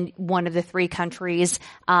in one of the three countries,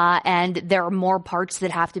 and there are more parts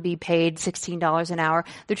that have to be paid $16 an hour.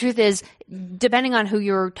 The truth is, depending on who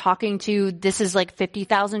you're talking to, this is like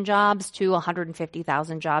 50,000 jobs to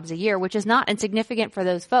 150,000 jobs a year, which is not insignificant for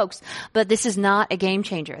those folks, but this is not a game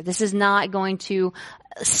changer. This is not going to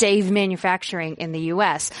save manufacturing in the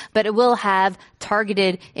U.S., but it will have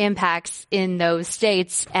targeted impacts in those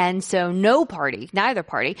states. And so neither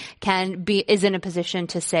party is in a position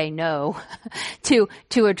to say no to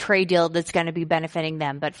a trade deal that's going to be benefiting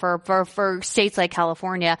them. But for states like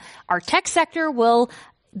California, our tech sector will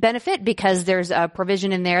benefit because there's a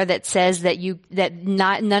provision in there that says that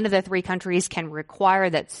none of the three countries can require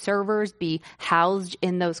that servers be housed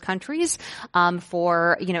in those countries in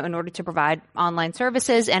order to provide online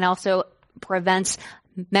services, and also prevents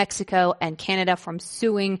Mexico and Canada from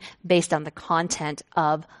suing based on the content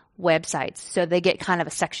of websites. So they get kind of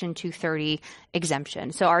a Section 230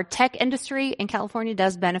 exemption. So our tech industry in California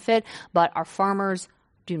does benefit, but our farmers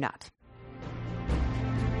do not.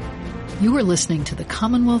 You are listening to the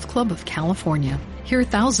Commonwealth Club of California. Hear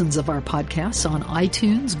thousands of our podcasts on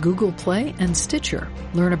iTunes, Google Play, and Stitcher.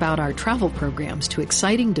 Learn about our travel programs to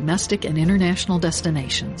exciting domestic and international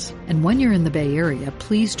destinations. And when you're in the Bay Area,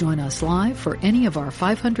 please join us live for any of our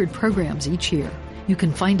 500 programs each year. You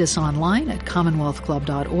can find us online at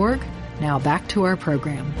commonwealthclub.org. Now back to our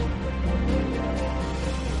program.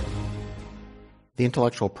 The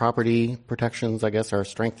intellectual property protections, I guess, are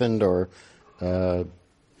strengthened or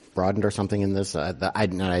broadened or something in this. I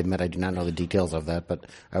admit I do not know the details of that, but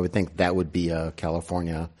I would think that would be a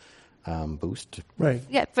California boost. Right.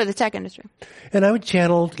 Yeah, for the tech industry. And I would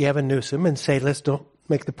channel Gavin Newsom and say, let's don't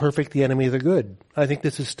make the perfect the enemy of the good. I think the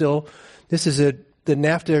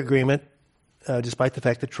NAFTA agreement, despite the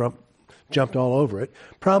fact that Trump jumped all over it,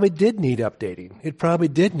 probably did need updating. It probably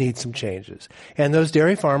did need some changes. And those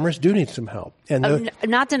dairy farmers do need some help. And I'm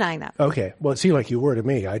not denying that. Okay. Well, it seemed like you were to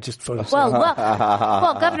me. I just focused. Well,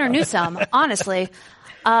 Governor Newsom, honestly,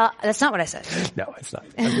 that's not what I said. No, it's not.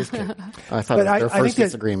 I'm just kidding. I thought it was their first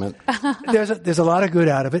disagreement. There's a lot of good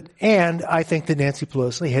out of it. And I think that Nancy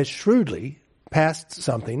Pelosi has shrewdly passed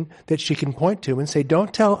something that she can point to and say,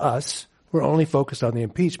 don't tell us we're only focused on the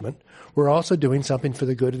impeachment. We're also doing something for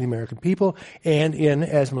the good of the American people and in,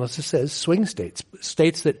 as Melissa says, swing states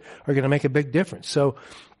that are going to make a big difference. So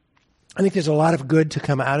I think there's a lot of good to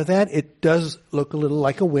come out of that. It does look a little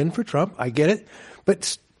like a win for Trump. I get it.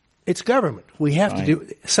 But it's government. We have to do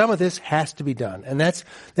 – some of this has to be done. And that's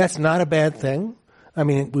not a bad thing. I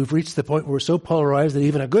mean, we've reached the point where we're so polarized that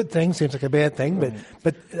even a good thing seems like a bad thing,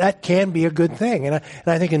 but that can be a good thing. And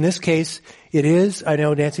I think in this case it is. I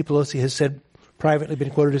know Nancy Pelosi has said – privately, been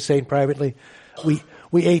quoted as saying privately,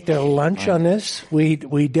 we ate their lunch on this. We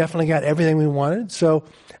definitely got everything we wanted. So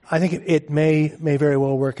I think it may very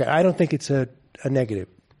well work out. I don't think it's a negative.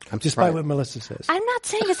 Despite what Melissa says. I'm not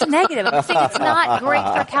saying it's negative. I'm saying it's not great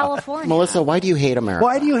for California. Melissa, why do you hate America?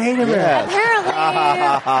 Why do you hate America? Yes. Apparently.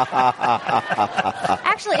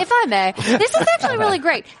 Actually, if I may, this is actually really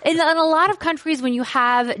great. In a lot of countries, when you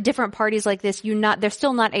have different parties like this, they're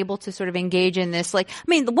still not able to sort of engage in this. The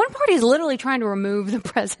one party is literally trying to remove the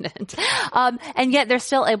president. And yet they're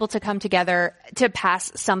still able to come together to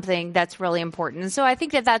pass something that's really important. And so I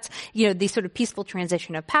think that's, the sort of peaceful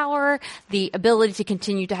transition of power, the ability to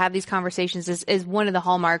continue to have these conversations is one of the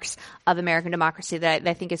hallmarks of American democracy that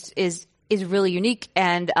I think is really unique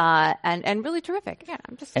and really terrific. Yeah,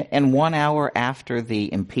 And 1 hour after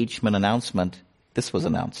the impeachment announcement, this was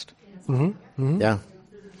announced. Mm-hmm. Mm-hmm.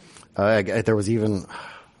 Yeah. There was even,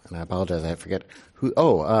 and I apologize, I forget who.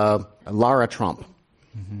 Lara Trump.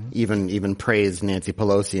 Mm-hmm. Even praised Nancy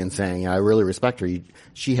Pelosi and saying, I really respect her.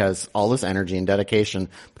 She has all this energy and dedication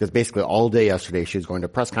because basically all day yesterday she was going to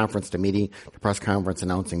press conference to meeting to press conference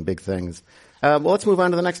announcing big things. Well, let's move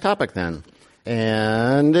on to the next topic then.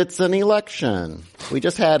 And it's an election. We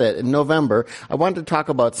just had it in November. I wanted to talk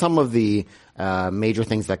about some of the major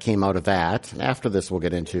things that came out of that. And after this, we'll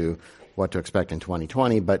get into what to expect in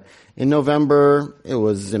 2020. But in November, it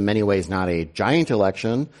was in many ways not a giant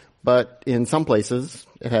election, but in some places,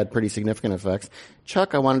 it had pretty significant effects.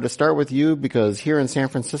 Chuck, I wanted to start with you because here in San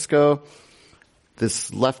Francisco,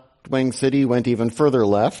 this left-wing city went even further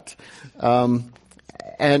left. And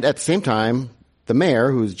at the same time, the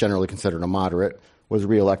mayor, who's generally considered a moderate, was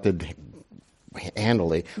reelected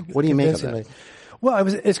handily. What do you make of that? Well,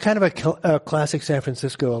 it's kind of a classic San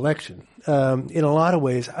Francisco election. In a lot of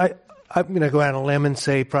ways, I'm going to go out on a limb and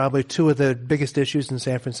say probably two of the biggest issues in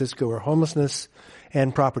San Francisco are homelessness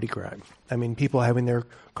and property crime. I mean, people having their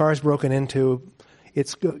cars broken into.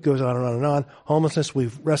 It goes on and on and on. Homelessness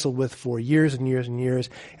we've wrestled with for years and years and years,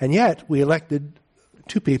 and yet we elected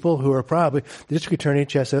two people who are probably the district attorney,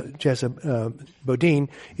 Chesa Boudin,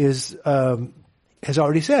 has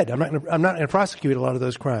already said, I'm not going to prosecute a lot of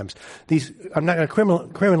those crimes. I'm not going to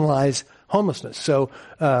criminalize homelessness. So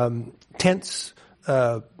tents,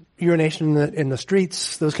 urination in the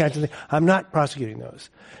streets, those kinds of things. I'm not prosecuting those.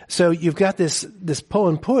 So you've got this pull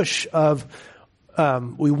and push of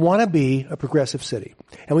we want to be a progressive city,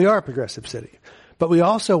 and we are a progressive city. But we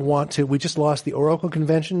also we just lost the Oracle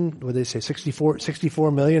Convention, what did they say,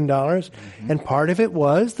 $64 million. Mm-hmm. And part of it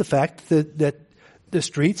was the fact that the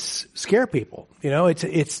streets scare people.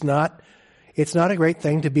 It's not a great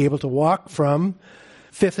thing to be able to walk from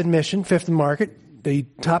Fifth and Mission, Fifth and Market, the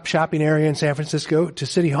top shopping area in San Francisco, to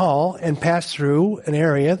City Hall and pass through an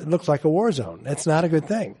area that looks like a war zone. That's not a good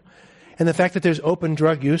thing. And the fact that there's open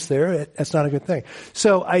drug use there, that's not a good thing.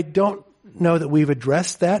 So I don't know that we've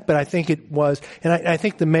addressed that, but I think it was, and I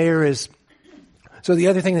think the mayor is. So the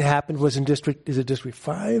other thing that happened was District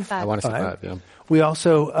 5? I want to say 5, yeah. We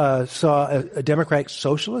also saw a Democratic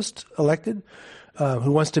socialist elected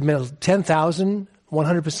who wants to build 10,000,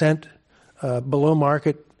 100% below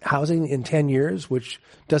market housing in 10 years, which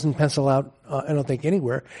doesn't pencil out, I don't think,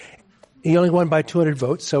 anywhere. He only won by 200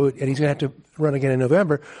 votes, and he's going to have to run again in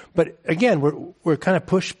November. But again, we're kind of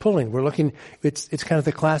push-pulling. We're looking, it's kind of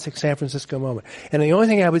the classic San Francisco moment. And the only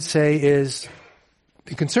thing I would say is,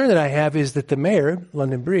 the concern that I have is that the mayor,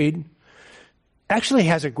 London Breed, actually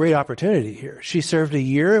has a great opportunity here. She served a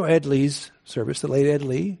year of Ed Lee's service, the late Ed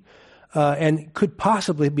Lee, and could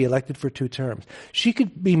possibly be elected for 2 terms. She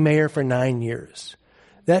could be mayor for 9 years.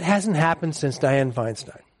 That hasn't happened since Dianne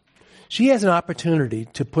Feinstein. She has an opportunity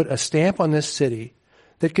to put a stamp on this city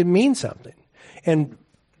that could mean something. And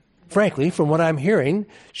frankly, from what I'm hearing,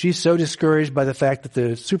 she's so discouraged by the fact that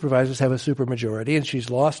the supervisors have a supermajority, and she's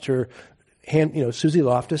lost her hand. Susie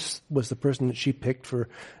Loftus was the person that she picked for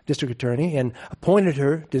district attorney and appointed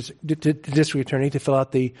her district attorney to fill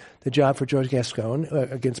out the job for George Gascon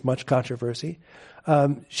against much controversy.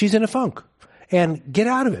 She's in a funk. And get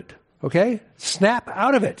out of it. Okay? Snap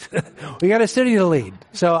out of it. We got a city to lead.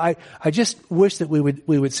 So I just wish that we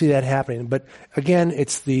would see that happening. But again,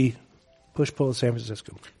 it's the push-pull of San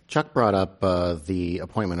Francisco. Chuck brought up the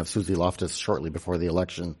appointment of Susie Loftus shortly before the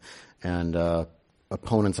election, and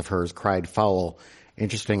opponents of hers cried foul.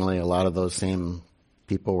 Interestingly, a lot of those same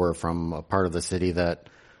people were from a part of the city that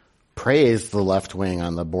praised the left wing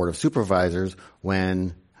on the Board of Supervisors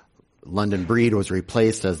when London Breed was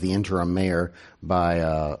replaced as the interim mayor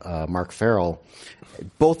by Mark Farrell.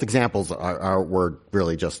 Both examples were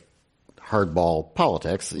really just hardball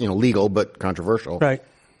politics, legal but controversial. Right.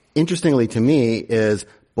 Interestingly to me is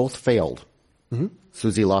both failed. Mm-hmm.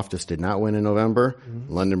 Susie Loftus did not win in November.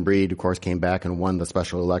 Mm-hmm. London Breed, of course, came back and won the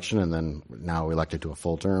special election and then now elected to a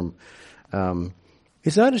full term.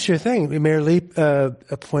 It's not a sure thing. Mayor Lee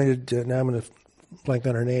appointed, now I'm going to blank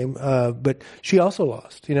on her name, but she also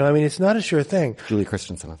lost. It's not a sure thing. Julie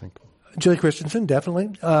Christensen, I think. Julie Christensen,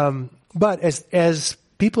 definitely. But as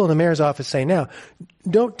people in the mayor's office say now,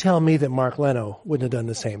 don't tell me that Mark Leno wouldn't have done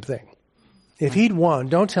the same thing. If he'd won,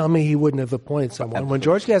 don't tell me he wouldn't have appointed someone. Absolutely. When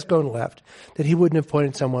George Gascon left, that he wouldn't have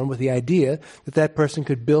appointed someone with the idea that person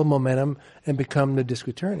could build momentum and become the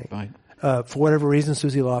district attorney. Right. For whatever reason,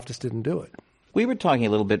 Susie Loftus didn't do it. We were talking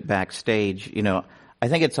a little bit backstage. I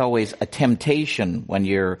think it's always a temptation when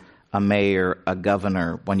you're a mayor, a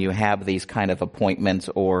governor, when you have these kind of appointments,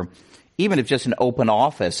 or even if just an open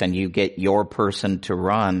office and you get your person to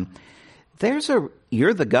run.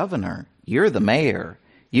 You're the governor, you're the mayor.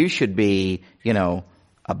 You should be,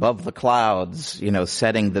 above the clouds,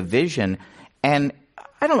 setting the vision. And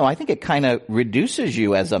I don't know, I think it kind of reduces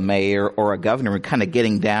you as a mayor or a governor, kind of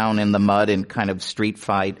getting down in the mud in kind of street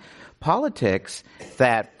fight politics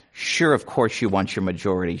that, sure, of course you want your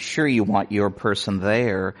majority. Sure, you want your person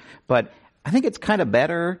there. But I think it's kind of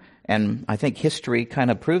better, and I think history kind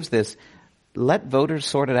of proves this, let voters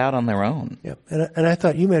sort it out on their own. Yeah, and I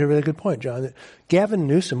thought you made a really good point, John, that Gavin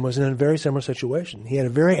Newsom was in a very similar situation. He had a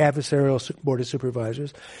very adversarial board of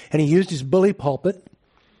supervisors, and he used his bully pulpit.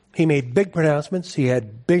 He made big pronouncements. He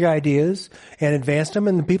had big ideas and advanced them,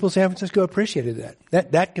 and the people of San Francisco appreciated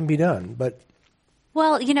that. That can be done, but...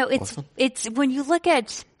 Well, it's when you look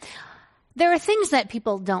at... There are things that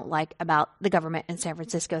people don't like about the government in San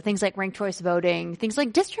Francisco, things like ranked choice voting, things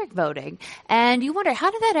like district voting. And you wonder,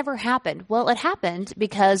 how did that ever happen? Well, it happened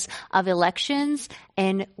because of elections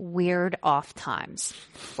and weird off times,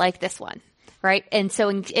 like this one. Right. And so,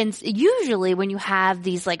 and usually when you have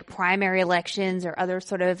these like primary elections or other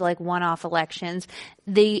sort of like one-off elections,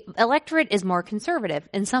 the electorate is more conservative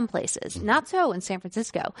in some places. Not so in San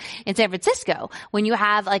Francisco. In San Francisco, when you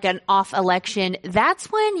have like an off election,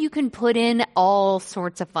 that's when you can put in all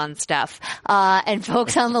sorts of fun stuff. And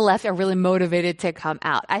folks on the left are really motivated to come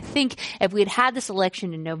out. I think if we had had this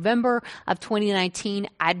election in November of 2019,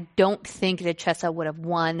 I don't think that Chesa would have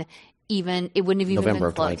won it wouldn't have even November been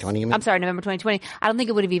of close. 2020, you mean? I'm sorry, November 2020. I don't think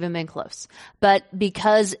it would have even been close. But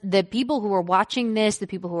because the people who were watching this, the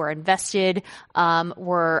people who were invested,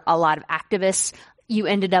 were a lot of activists, you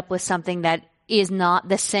ended up with something that is not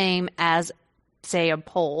the same as, say, a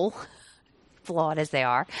poll, flawed as they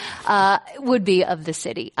are, would be of the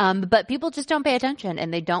city. But people just don't pay attention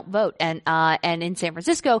and they don't vote. And in San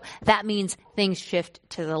Francisco, that means things shift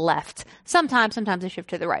to the left. Sometimes they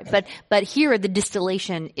shift to the right. But here the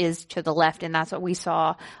distillation is to the left, and that's what we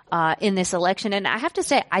saw in this election. And I have to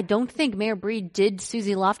say, I don't think Mayor Breed did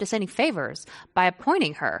Susie Loftus any favors by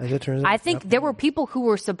appointing her. As it turns out, I think there were people who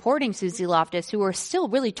were supporting Susie Loftus who were still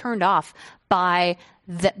really turned off by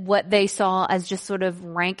what they saw as just sort of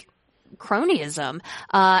rank cronyism,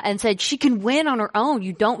 and said she can win on her own.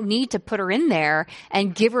 You don't need to put her in there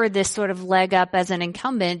and give her this sort of leg up as an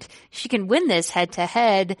incumbent. She can win this head to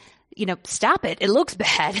head. Stop it. It looks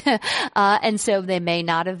bad. And so they may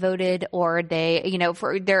not have voted, or there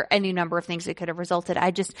are any number of things that could have resulted.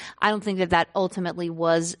 I don't think that ultimately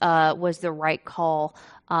was the right call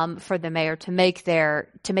for the mayor to make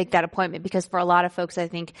that appointment, because for a lot of folks, I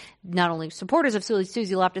think not only supporters of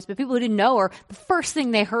Susie Loftus, but people who didn't know her, the first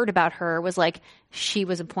thing they heard about her was like, she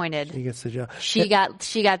was appointed. She gets the job. She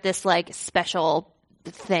got this like special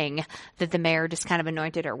thing that the mayor just kind of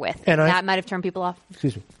anointed her with. And that might have turned people off.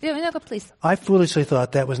 Excuse me. No, please. I foolishly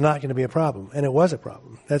thought that was not going to be a problem, and it was a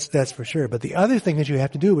problem. That's for sure. But the other thing that you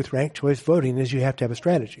have to do with ranked choice voting is you have to have a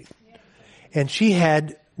strategy. And she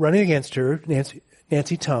had running against her,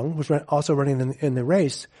 Nancy Tung was also running in the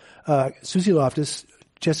race, Susie Loftus,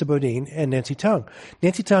 Chesa Boudin, and Nancy Tung.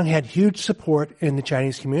 Nancy Tung had huge support in the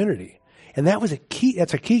Chinese community. And that's a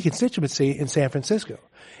key constituency in San Francisco.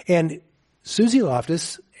 And Susie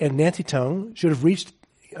Loftus and Nancy Tung should have reached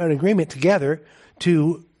an agreement together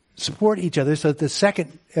to support each other so that the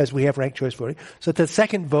second, as we have ranked choice voting, so that the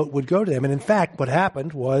second vote would go to them. And in fact, what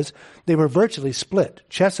happened was they were virtually split.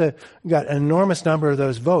 Chesa got an enormous number of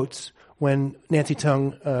those votes when Nancy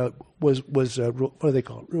Tung was what do they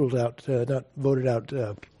call it? Ruled out, not voted out.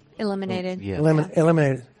 Eliminated. Yeah.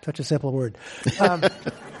 Eliminated. Such a simple word.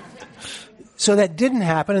 So that didn't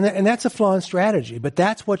happen, and that's a flaw in strategy. But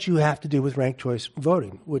that's what you have to do with ranked choice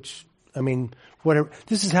voting. Which, I mean, whatever.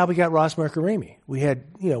 This is how we got Ross Mercury. We had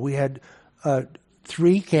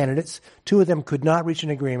 3 candidates. 2 of them could not reach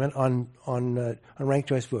an agreement on ranked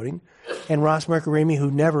choice voting, and Ross Mercury,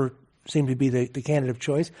 who never seemed to be the candidate of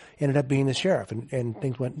choice, ended up being the sheriff, and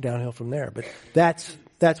things went downhill from there. But that's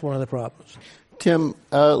one of the problems. Tim,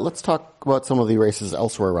 let's talk about some of the races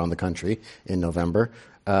elsewhere around the country in November.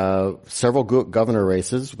 Several governor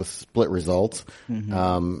races with split results.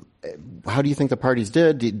 Mm-hmm. How do you think the parties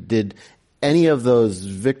did? Did any of those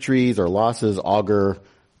victories or losses augur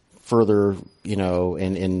further,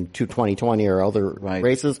 in 2020 or other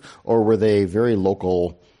races, or were they very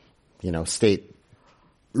local, state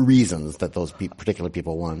reasons that those particular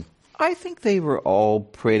people won? I think they were all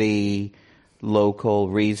pretty local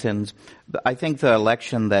reasons. I think the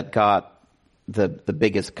election that got the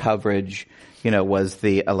biggest coverage, was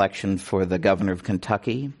the election for the governor of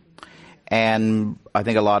Kentucky. And I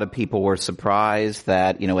think a lot of people were surprised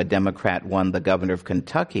that, a Democrat won the governor of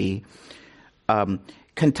Kentucky.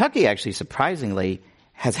 Kentucky actually, surprisingly,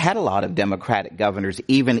 has had a lot of Democratic governors,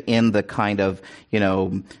 even in the kind of,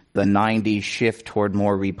 the 90s shift toward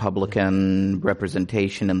more Republican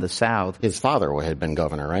representation in the South. His father had been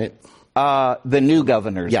governor, right? The new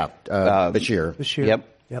governors. Yeah, Beshear.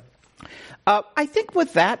 Yep. I think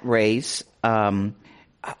with that race,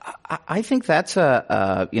 I think that's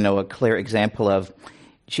a clear example of,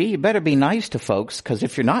 gee, you better be nice to folks, because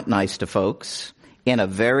if you're not nice to folks in a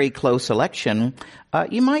very close election,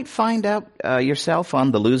 you might find out yourself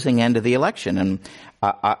on the losing end of the election. And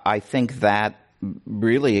I think that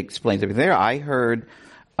really explains everything there. I've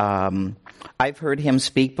heard him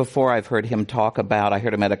speak before. I've heard him talk about, I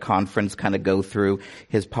heard him at a conference kind of go through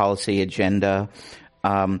his policy agenda.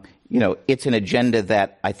 It's an agenda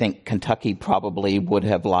that I think Kentucky probably would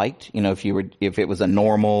have liked, if it was a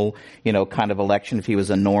normal, kind of election, if he was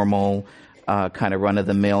a normal, kind of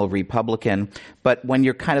run-of-the-mill Republican. But when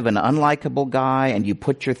you're kind of an unlikable guy and you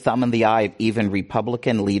put your thumb in the eye of even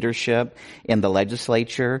Republican leadership in the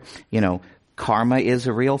legislature, karma is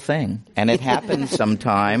a real thing, and it happens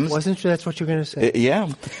sometimes. Wasn't sure that's what you were going to say. Yeah.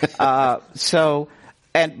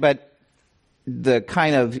 But the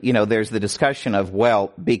kind of, there's the discussion of,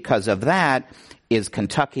 well, because of that, is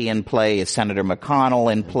Kentucky in play? Is Senator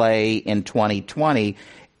McConnell in play in 2020?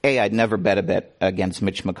 A, I'd never bet a bet against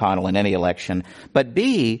Mitch McConnell in any election. But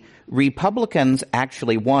B, Republicans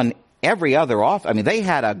actually won every other office. I mean, they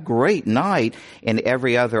had a great night in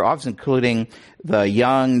every other office, including the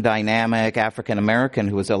young, dynamic African-American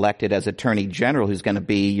who was elected as Attorney General,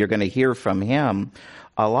 you're going to hear from him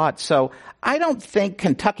a lot. So I don't think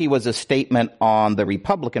Kentucky was a statement on the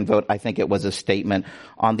Republican vote. I think it was a statement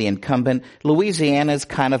on the incumbent. Louisiana is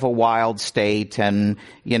kind of a wild state, and,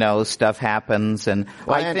 stuff happens. And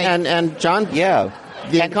the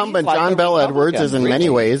incumbent, John Bel Edwards, is in many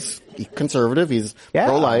ways conservative. He's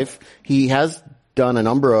pro-life. He has done a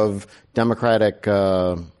number of Democratic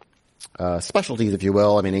specialties, if you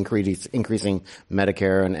will. I mean, increasing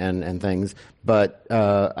Medicare and things, but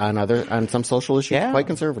on some social issues, quite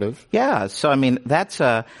conservative. Yeah. So I mean,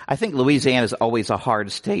 I think Louisiana is always a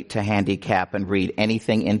hard state to handicap and read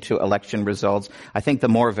anything into election results. I think the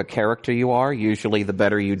more of a character you are, usually the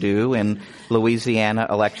better you do in Louisiana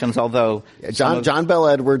elections. Although John Bel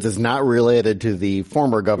Edwards is not related to the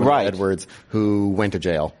former Governor Edwards, who went to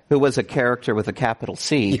jail, who was a character with a capital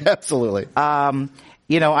C. Yeah, absolutely.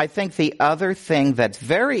 I think the other thing that's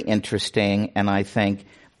very interesting, and I think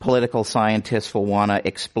political scientists will want to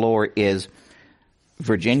explore, is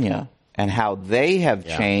Virginia and how they have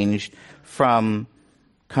changed from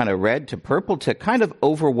kind of red to purple to kind of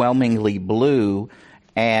overwhelmingly blue.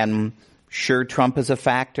 And sure, Trump is a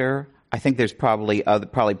factor. I think there's probably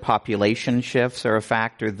population shifts are a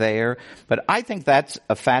factor there. But I think that's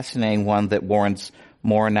a fascinating one that warrants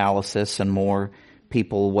more analysis and more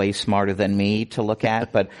people way smarter than me to look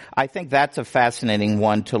at. But I think that's a fascinating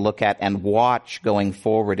one to look at and watch going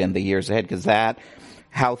forward in the years ahead, because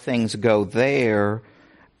how things go there,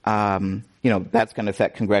 that's going to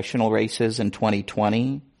affect congressional races in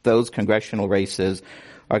 2020. Those congressional races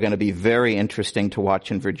are going to be very interesting to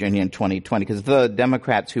watch in Virginia in 2020, because the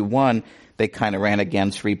Democrats who won, they kind of ran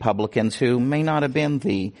against Republicans who may not have been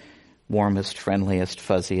the warmest, friendliest,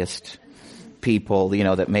 fuzziest people,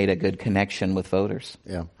 that made a good connection with voters.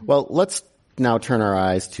 Yeah. Well, let's now turn our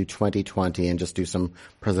eyes to 2020 and just do some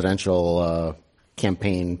presidential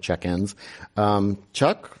campaign check-ins.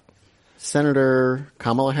 Chuck, Senator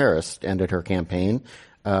Kamala Harris ended her campaign.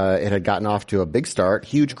 It had gotten off to a big start,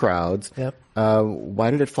 huge crowds. Yep.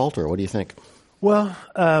 Why did it falter? What do you think? Well,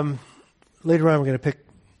 later on we're going to pick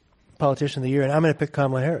Politician of the Year, and I'm going to pick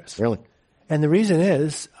Kamala Harris. Really? And the reason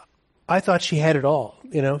is, I thought she had it all.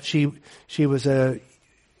 She was a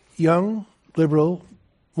young, liberal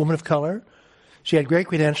woman of color. She had great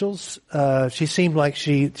credentials. She seemed like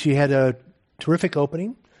she had a terrific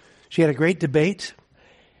opening. She had a great debate.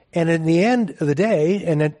 And in the end of the day,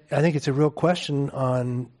 and I think it's a real question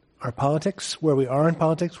on our politics, where we are in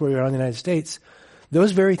politics, where we are in the United States,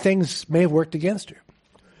 those very things may have worked against her.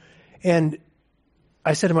 And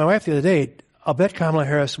I said to my wife the other day, I'll bet Kamala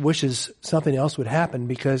Harris wishes something else would happen,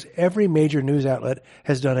 because every major news outlet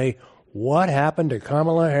has done a "what happened to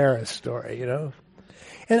Kamala Harris" story,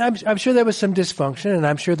 And I'm sure there was some dysfunction, and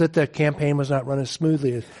I'm sure that the campaign was not run as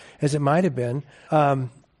smoothly as it might have been.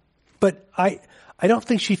 But I don't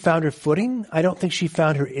think she found her footing. I don't think she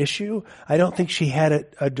found her issue. I don't think she had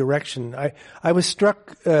a direction. I was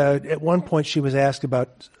struck at one point she was asked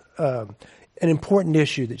about an important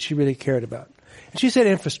issue that she really cared about. And she said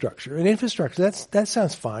infrastructure. And infrastructure, that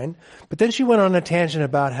sounds fine. But then she went on a tangent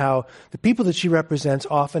about how the people that she represents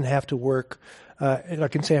often have to work,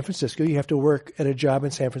 like in San Francisco, you have to work at a job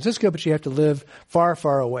in San Francisco, but you have to live far,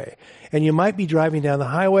 far away. And you might be driving down the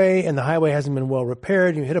highway, and the highway hasn't been well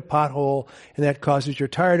repaired, and you hit a pothole, and that causes your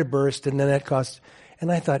tire to burst, and then that costs...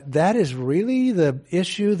 And I thought, that is really the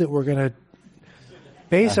issue that we're going to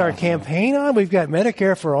base our campaign on? We've got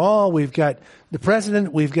Medicare for all, we've got the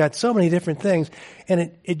president, we've got so many different things.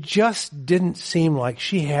 And it just didn't seem like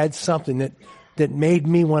she had something that made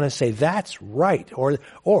me want to say, that's right, or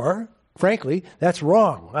frankly, that's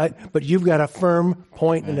wrong. But you've got a firm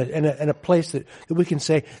point and a place that we can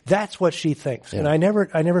say, that's what she thinks. Yeah. And I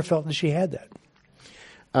never felt that she had that.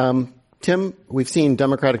 Tim, we've seen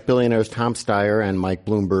Democratic billionaires Tom Steyer and Mike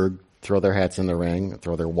Bloomberg throw their hats in the ring,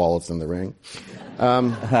 throw their wallets in the ring.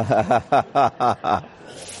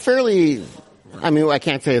 Fairly, I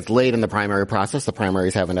can't say it's late in the primary process. The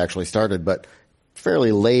primaries haven't actually started, but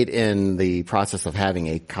fairly late in the process of having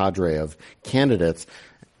a cadre of candidates.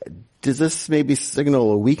 Does this maybe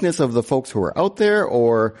signal a weakness of the folks who are out there,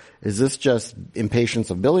 or is this just impatience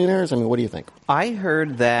of billionaires? What do you think? I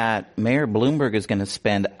heard that Mayor Bloomberg is going to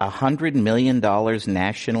spend $100 million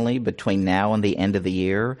nationally between now and the end of the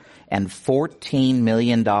year, and $14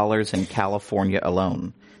 million in California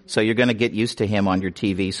alone. So you're going to get used to him on your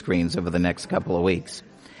TV screens over the next couple of weeks.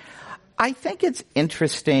 I think it's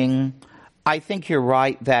interesting. I think you're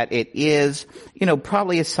right that it is,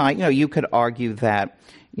 probably a sign. You could argue that,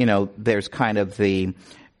 there's kind of the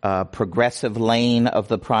progressive lane of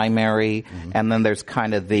the primary, and then there's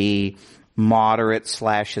kind of the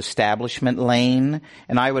moderate/establishment lane.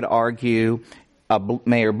 And I would argue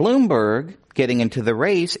Mayor Bloomberg getting into the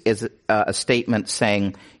race is a statement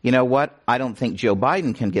saying, you know what, I don't think Joe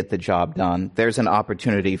Biden can get the job done. There's an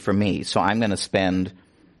opportunity for me, so I'm going to spend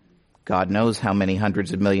God knows how many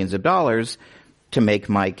hundreds of millions of dollars to make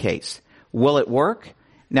my case. Will it work?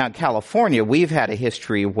 Now, in California, we've had a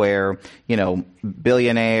history where,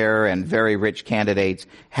 billionaire and very rich candidates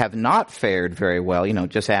have not fared very well.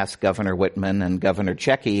 Just ask Governor Whitman and Governor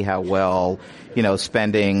Checkey how well,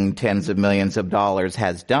 spending tens of millions of dollars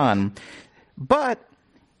has done. But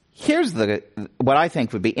here's what I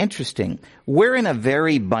think would be interesting. We're in a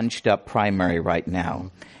very bunched up primary right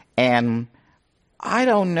now. And I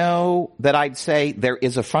don't know that I'd say there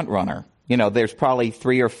is a front runner. There's probably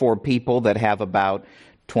 3 or 4 people that have about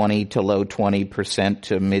 20 to low 20%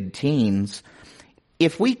 to mid-teens.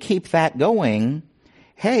 If we keep that going,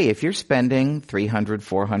 hey, if you're spending $300,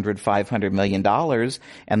 $400, $500 million,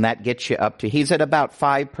 and that gets you up to, he's at about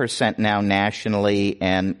 5% now nationally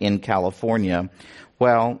and in California,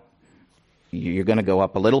 well, you're going to go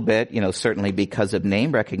up a little bit, certainly because of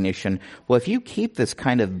name recognition. Well, if you keep this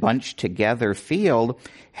kind of bunched together field,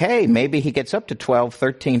 hey, maybe he gets up to 12,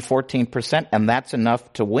 13, 14%, and that's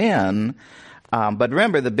enough to win. But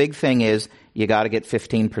remember, the big thing is you got to get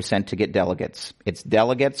 15% to get delegates. It's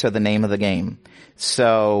delegates are the name of the game.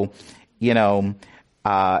 So, he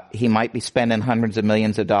might be spending hundreds of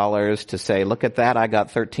millions of dollars to say, look at that, I got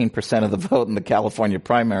 13% of the vote in the California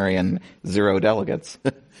primary and 0 delegates.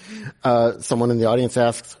 Someone in the audience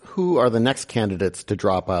asks, who are the next candidates to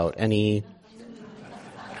drop out? Any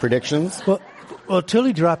predictions? Well,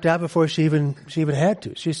 Tilly dropped out before she even had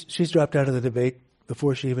to. She's dropped out of the debate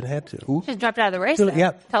before she even had to. Who? She's dropped out of the race, Tilly, though.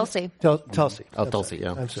 yeah. Tulsi. Tulsi. Oh, Tulsi,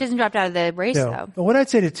 yeah. She hasn't dropped out of the race, though. But what I'd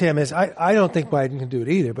say to Tim is I don't think Biden can do it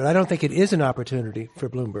either, but I don't think it is an opportunity for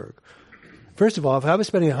Bloomberg. First of all, if I was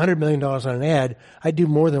spending $100 million on an ad, I'd do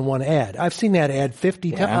more than one ad. I've seen that ad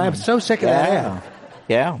 50 times. I'm so sick of that ad.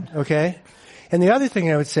 Yeah. Okay? And the other thing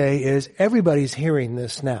I would say is everybody's hearing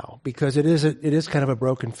this now because it is kind of a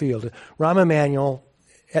broken field. Rahm Emanuel,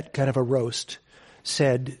 at kind of a roast,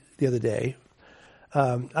 said the other day,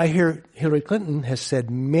 I hear Hillary Clinton has said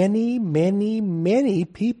many, many, many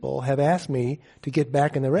people have asked me to get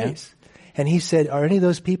back in the race. Yeah. And he said, are any of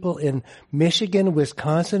those people in Michigan,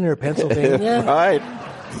 Wisconsin, or Pennsylvania?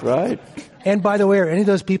 Right. And by the way, are any of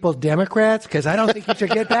those people Democrats? Because I don't think you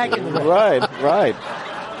should get back in the race.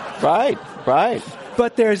 Right.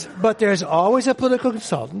 But there's always a political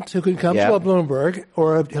consultant who can come to a Bloomberg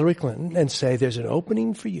or a Hillary Clinton and say, there's an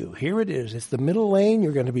opening for you. Here it is. It's the middle lane.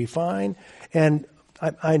 You're going to be fine. And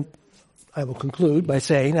I will conclude by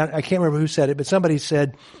saying, I can't remember who said it, but somebody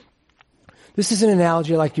said, this is an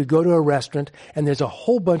analogy like you go to a restaurant and there's a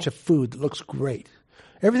whole bunch of food that looks great.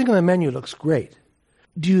 Everything on the menu looks great.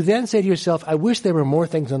 Do you then say to yourself, I wish there were more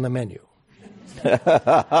things on the menu?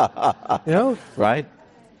 Right.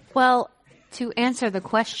 Well, to answer the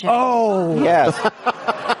question. Oh, yes.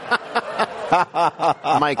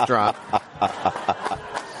 Mic drop.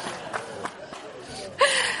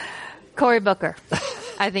 Cory Booker,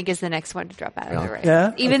 I think, is the next one to drop out of the race.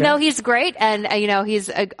 Yeah? Even though he's great and, he's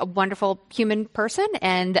a wonderful human person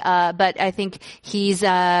but I think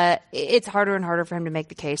it's harder and harder for him to make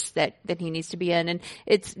the case that he needs to be in. And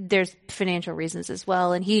there's financial reasons as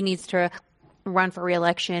well. And he needs to run for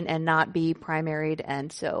re-election and not be primaried.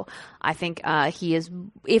 And so I think he is,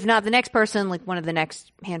 if not the next person, like one of the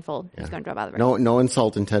next handful who's going to drop out of the race. No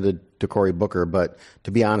insult intended to Cory Booker, but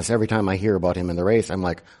to be honest, every time I hear about him in the race, I'm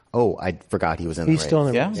like, oh, I forgot he was in the race. He's still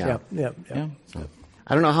in the race. Yeah. So,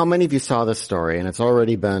 I don't know how many of you saw this story, and it's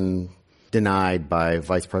already been denied by former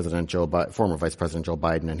Vice President Joe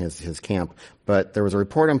Biden and his camp. But there was a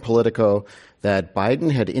report on Politico that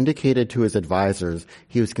Biden had indicated to his advisors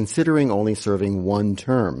he was considering only serving one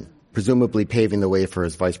term, presumably paving the way for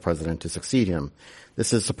his vice president to succeed him.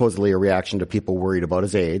 This is supposedly a reaction to people worried about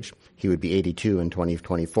his age. He would be 82 in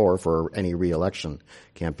 2024 for any re-election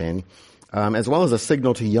campaign. As well as a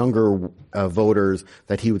signal to younger voters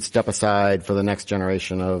that he would step aside for the next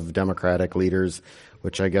generation of Democratic leaders,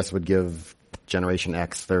 which I guess would give Generation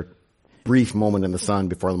X their brief moment in the sun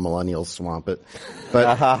before the millennials swamp it.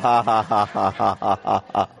 But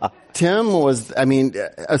Tim was,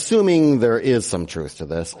 assuming there is some truth to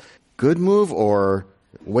this, good move or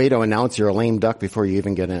way to announce you're a lame duck before you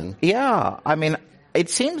even get in? Yeah, it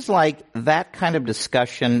seems like that kind of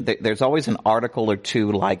discussion, there's always an article or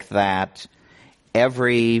two like that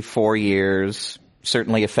every 4 years,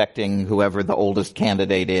 certainly affecting whoever the oldest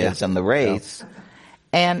candidate is in the race. Yeah.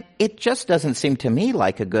 And it just doesn't seem to me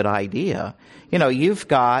like a good idea. You've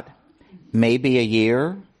got maybe a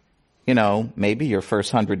year, maybe your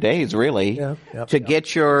first 100 days, really, to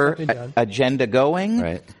get your agenda going.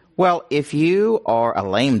 Right. Well, if you are a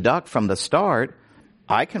lame duck from the start,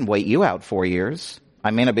 I can wait you out 4 years.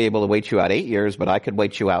 I may not be able to wait you out 8 years, but I could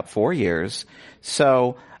wait you out 4 years.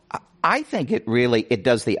 So I think it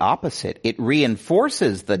does the opposite. It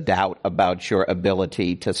reinforces the doubt about your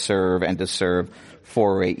ability to serve and to serve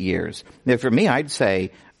 4 or 8 years. Now, for me, I'd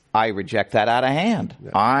say I reject that out of hand.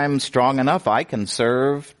 Yeah. I'm strong enough. I can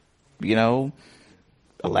serve,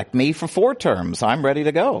 elect me for 4 terms. I'm ready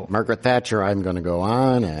to go. Margaret Thatcher, I'm going to go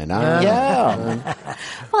on and on. Yeah.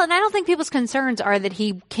 Well, and I don't think people's concerns are that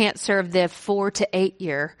he can't serve the 4 to 8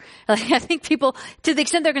 year. I think people, to the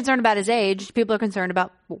extent they're concerned about his age, people are concerned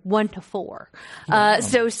about 1 to 4.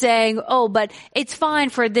 So saying, but it's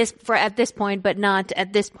fine for at this point, but not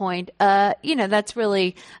at this point, I think that's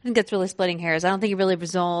really splitting hairs. I don't think it really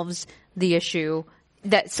resolves the issue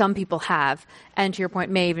that some people have, and to your point,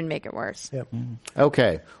 may even make it worse. Yep.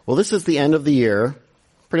 Okay. Well, this is the end of the year.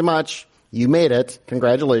 Pretty much, you made it.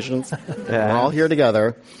 Congratulations. We're all here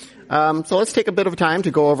together. So let's take a bit of time to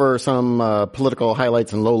go over some political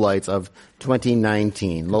highlights and lowlights of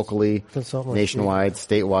 2019, locally, nationwide,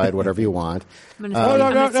 statewide, whatever you want. I'm going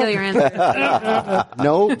to steal your answer.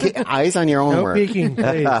 No, eyes on your own no work. peeking,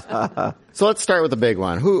 please. So let's start with the big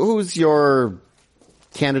one. Who's your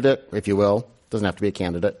candidate, if you will? Doesn't have to be a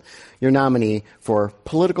candidate. Your nominee for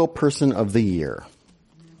Political Person of the Year.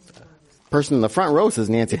 Person in the front row says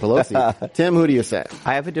Nancy Pelosi. Tim, who do you say?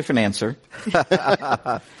 I have a different answer.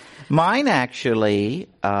 Mine actually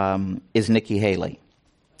is Nikki Haley.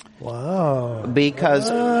 Wow. Because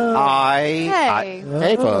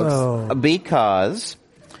Hey, folks. Because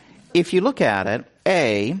if you look at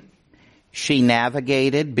it, she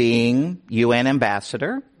navigated being UN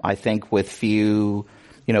ambassador, I think with few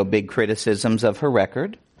big criticisms of her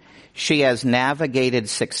record. She has navigated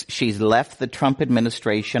she's left the Trump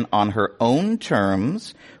administration on her own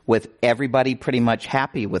terms with everybody pretty much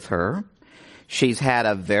happy with her. She's had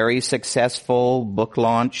a very successful book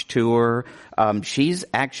launch tour. She's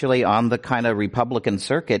actually on the kind of Republican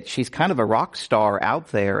circuit. She's kind of a rock star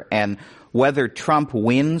out there. And whether Trump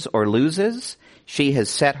wins or loses, she has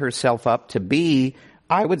set herself up to be,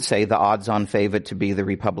 I would say, the odds-on favorite to be the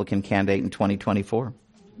Republican candidate in 2024.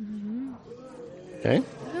 Okay.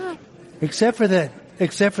 Except for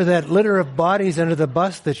that litter of bodies under the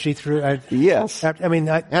bus that she threw. Yes. But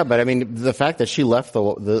the fact that she left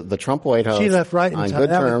the Trump White House she left right on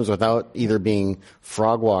good terms without either being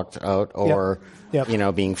frog walked out or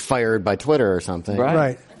being fired by Twitter or something.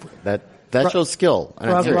 Right. That shows skill.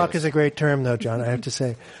 Frog walk is a great term, though, John. I have to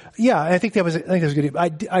say. Yeah, I think that was good.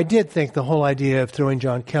 I did think the whole idea of throwing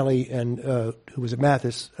John Kelly and who was it,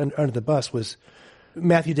 Mathis under the bus was.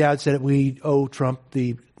 Matthew Dowd said that we owe Trump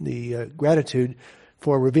the gratitude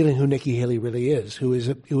for revealing who Nikki Haley really is, who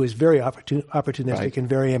is very opportunistic and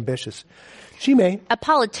very ambitious. She may a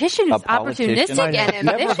politician who's opportunistic and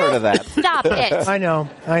ambitious. Never heard of that. Stop it.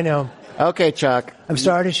 I know. Okay, Chuck. I'm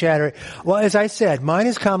sorry to shatter it. Well, as I said, mine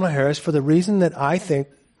is Kamala Harris for the reason that I think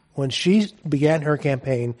when she began her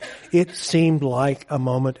campaign, it seemed like a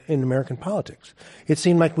moment in American politics. It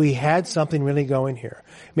seemed like we had something really going here.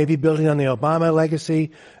 Maybe building on the Obama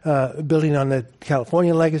legacy, building on the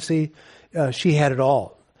California legacy. She had it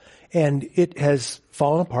all. And it has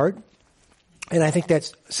fallen apart. And I think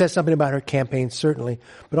that says something about her campaign, certainly,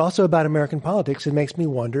 but also about American politics. It makes me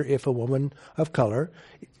wonder if a woman of color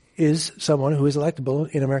is someone who is electable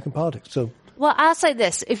in American politics. So. Well, I'll say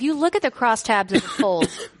this. If you look at the crosstabs of the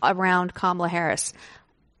polls around Kamala Harris,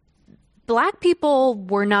 black people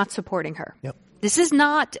were not supporting her. Yep. This is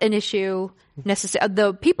not an issue necessarily.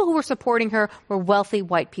 The people who were supporting her were wealthy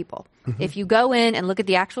white people. Mm-hmm. If you go in and look at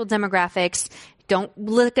the actual demographics, don't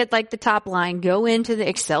look at the top line, go into the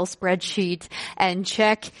Excel spreadsheet and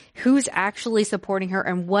check who's actually supporting her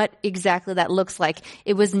and what exactly that looks like.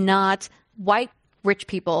 It was not white rich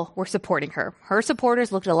people were supporting her. Her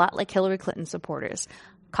supporters looked a lot like Hillary Clinton's supporters.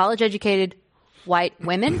 College-educated white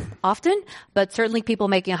women, often, but certainly people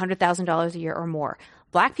making $100,000 a year or more.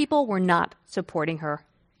 Black people were not supporting her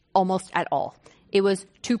almost at all. It was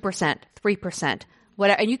 2%, 3%.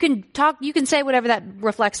 Whatever, and you can say whatever that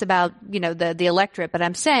reflects about, the electorate, but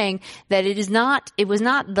I'm saying that it was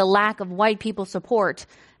not the lack of white people support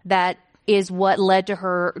that is what led to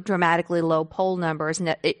her dramatically low poll numbers.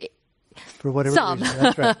 And For whatever some. reason.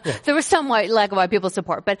 That's right. Yeah. There was some lack of white people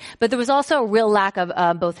support, but there was also a real lack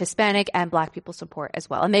of both Hispanic and black people support as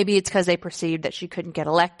well. And maybe it's because they perceived that she couldn't get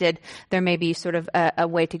elected. There may be sort of a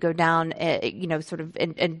way to go down, sort of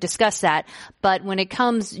and discuss that. But when it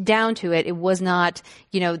comes down to it, it was not,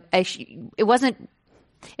 it wasn't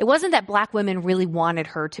that black women really wanted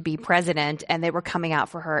her to be president and they were coming out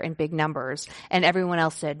for her in big numbers, and everyone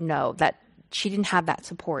else said no, that she didn't have that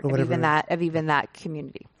support of even that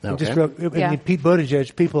community. Okay. Pete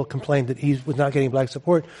Buttigieg, people complained that he was not getting black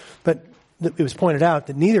support, but it was pointed out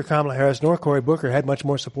that neither Kamala Harris nor Cory Booker had much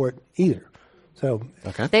more support either. So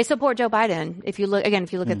they support Joe Biden. If you look at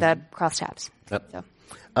the crosstabs. Yep.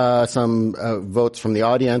 So. Some votes from the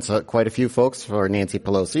audience. Quite a few folks for Nancy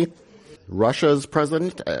Pelosi. Russia's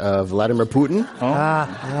president, Vladimir Putin.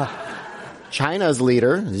 China's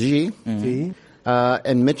leader, Xi.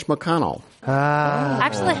 And Mitch McConnell.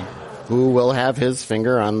 Actually, who will have his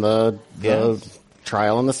finger on the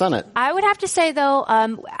trial in the Senate. I would have to say, though,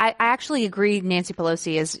 I actually agree Nancy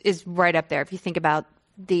Pelosi is right up there if you think about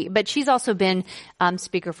but she's also been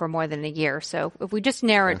speaker for more than a year. So if we just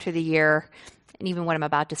narrow it to the year, and even what I'm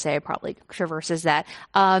about to say probably traverses that,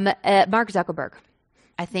 Mark Zuckerberg,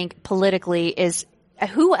 I think politically is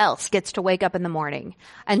who else gets to wake up in the morning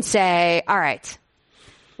and say, all right,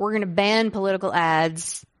 we're going to ban political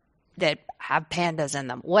ads that have pandas in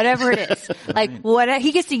them, whatever it is.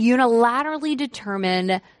 He gets to unilaterally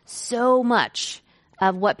determine so much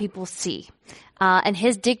of what people see. And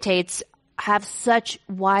his dictates have such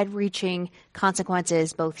wide-reaching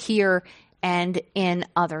consequences both here and in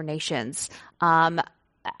other nations. And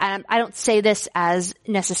I don't say this as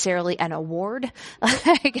necessarily an award,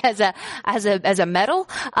 like as a medal,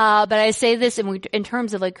 but I say this in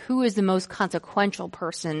terms of who is the most consequential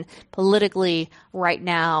person politically right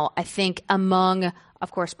now. I think among,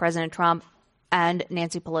 of course, President Trump and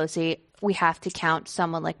Nancy Pelosi, we have to count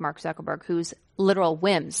someone like Mark Zuckerberg, whose literal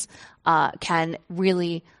whims can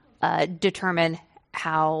really determine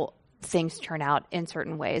how things turn out in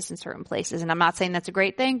certain ways in certain places. And I'm not saying that's a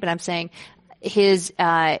great thing, but I'm saying his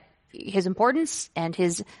importance and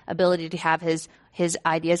his ability to have his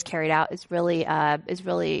ideas carried out is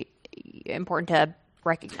really important to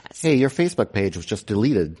recognize. Hey, your Facebook page was just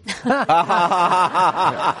deleted.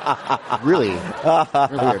 Really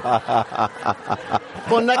weird.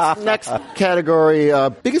 Well, next category,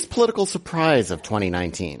 biggest political surprise of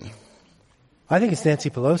 2019. I think it's Nancy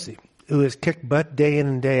Pelosi, who has kicked butt day in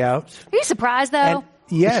and day out. Are you surprised, though?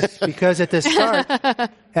 Yes, because at the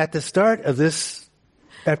start of this,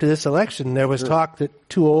 after this election, there was talk that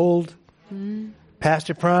too old, past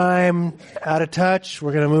your prime, out of touch.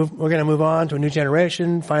 We're going to move on to a new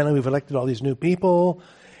generation. Finally, we've elected all these new people,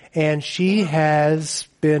 and she has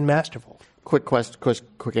been masterful. Quick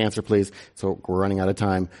answer, please. So we're running out of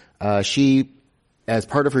time. She, as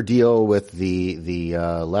part of her deal with the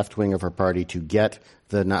left wing of her party to get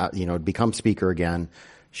become speaker again,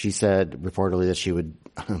 she said reportedly that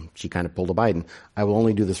she kind of pulled a Biden. I will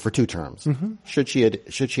only do this for 2 terms. Mm-hmm. Should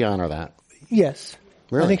she honor that? Yes.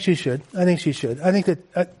 Really? I think she should. I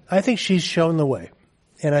think she's shown the way.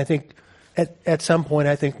 And I think at some point,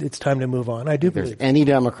 I think it's time to move on. I do believe. Any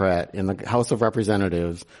Democrat in the House of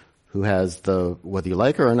Representatives who has whether you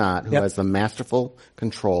like her or not, who has the masterful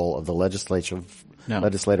control of the legislative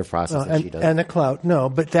process that she does. And the clout. No,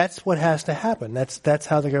 but that's what has to happen. That's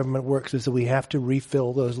how the government works, is that we have to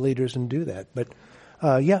refill those leaders and do that. But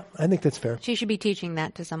I think that's fair. She should be teaching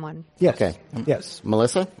that to someone. Yes. Okay. Yes.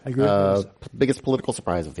 Melissa? I agree with Melissa. Biggest political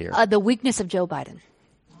surprise of the year? The weakness of Joe Biden.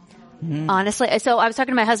 Honestly, so I was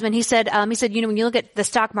talking to my husband. He said, when you look at the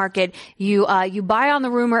stock market, you buy on the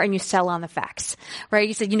rumor and you sell on the facts, right?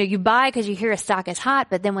 He said, you buy because you hear a stock is hot,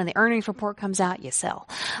 but then when the earnings report comes out, you sell.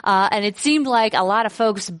 And it seemed like a lot of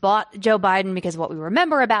folks bought Joe Biden because of what we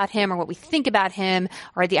remember about him or what we think about him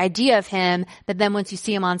or the idea of him. But then once you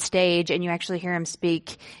see him on stage and you actually hear him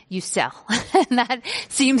speak, you sell. And that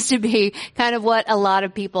seems to be kind of what a lot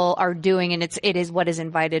of people are doing. And it is what has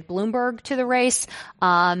invited Bloomberg to the race.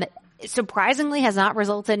 Surprisingly has not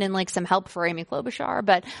resulted in some help for Amy Klobuchar,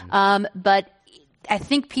 but I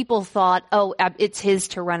think people thought, it's his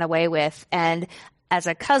to run away with. And as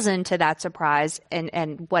a cousin to that surprise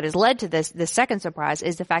and what has led to this second surprise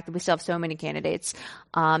is the fact that we still have so many candidates,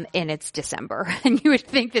 and it's December and you would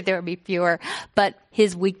think that there would be fewer, but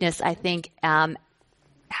his weakness, I think,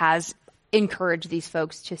 has encouraged these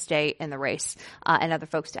folks to stay in the race, and other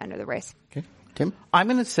folks to enter the race. Okay. Tim? I'm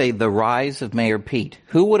going to say the rise of Mayor Pete.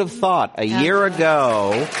 Who would have thought a year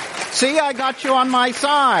ago? See, I got you on my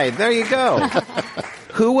side. There you go.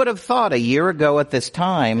 Who would have thought a year ago at this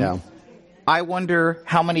time I wonder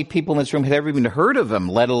how many people in this room had ever even heard of him,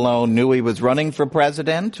 let alone knew he was running for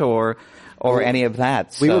president or any of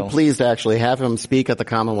that. We were pleased to actually have him speak at the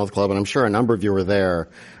Commonwealth Club, and I'm sure a number of you were there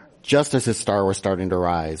just as his star was starting to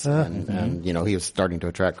rise. And he was starting to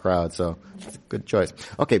attract crowds, so it's a good choice.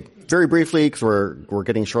 Okay, very briefly, because we're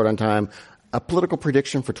getting short on time, a political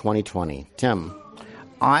prediction for 2020. Tim.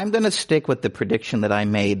 I'm going to stick with the prediction that I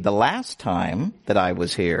made the last time that I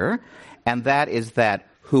was here, and that is that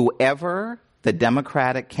whoever the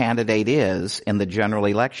Democratic candidate is in the general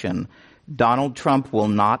election, Donald Trump will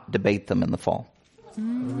not debate them in the fall.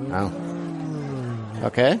 Oh.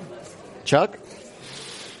 Okay. Chuck?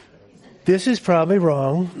 This is probably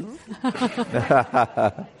wrong.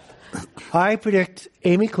 I predict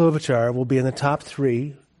Amy Klobuchar will be in the top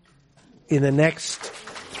 3 in the next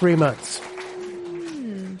 3 months.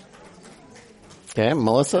 Okay,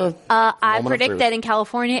 Melissa? I predict that in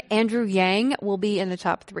California, Andrew Yang will be in the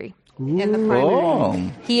top 3 in the primary.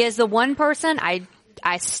 Oh. He is the one person I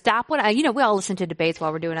stop what we all listen to debates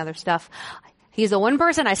while we're doing other stuff. He's the one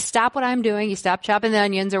person I stop what I'm doing. You stop chopping the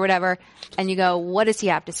onions or whatever, and you go, what does he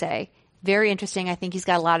have to say? Very interesting. I think he's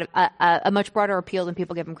got a lot of a much broader appeal than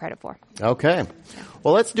people give him credit for. Okay.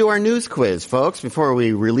 Well, let's do our news quiz, folks, before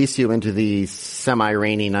we release you into the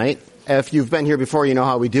semi-rainy night. If you've been here before, you know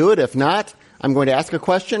how we do it. If not, I'm going to ask a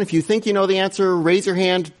question. If you think you know the answer, raise your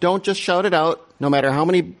hand. Don't just shout it out, no matter how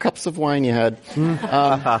many cups of wine you had.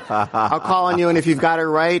 I'll call on you, and if you've got it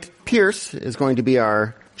right, Pierce is going to be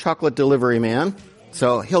our chocolate delivery man.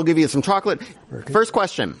 So he'll give you some chocolate. First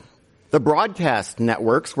question. The broadcast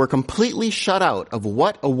networks were completely shut out of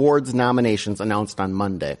what awards nominations announced on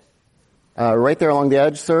Monday? Right there along the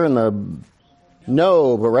edge, sir,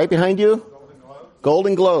 No, but right behind you?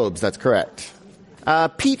 Golden Globes, that's correct.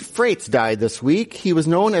 Pete Frates died this week. He was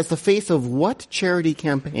known as the face of what charity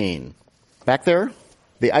campaign? Back there?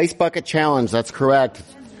 The Ice Bucket Challenge, that's correct.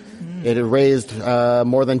 It had raised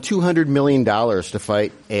more than $200 million to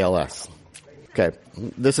fight ALS. Okay.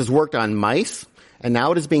 This has worked on mice, and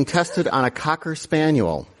now it is being tested on a Cocker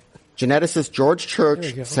Spaniel. Geneticist George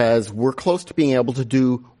Church says we're close to being able to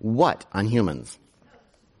do what on humans?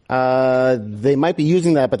 They might be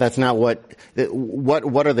using that, but that's not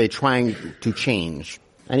what are they trying to change?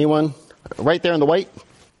 Anyone? Right there in the white?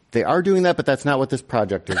 They are doing that, but that's not what this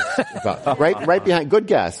project is about. Right behind. Good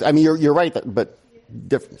guess. I mean, you're right, but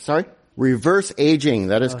different. Sorry? Reverse aging.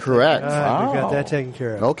 That is correct. We got that taken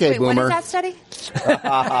care of. Okay, Wait, Boomer. when is that study?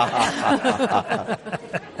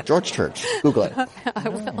 George Church. Google it. I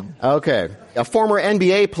will. Okay. A former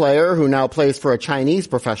NBA player who now plays for a Chinese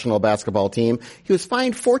professional basketball team, he was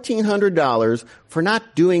fined $1,400 for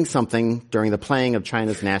not doing something during the playing of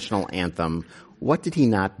China's national anthem. What did he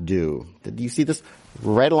not do? Did you see this?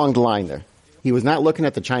 Right along the line there. He was not looking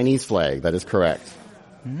at the Chinese flag. That is correct.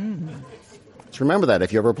 Just remember that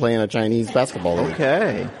if you ever play in a Chinese basketball league.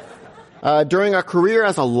 Okay. During a career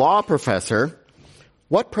as a law professor,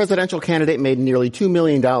 what presidential candidate made nearly $2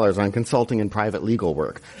 million on consulting and private legal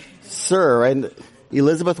work? Sir, and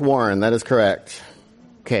Elizabeth Warren, that is correct.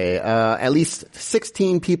 Okay, at least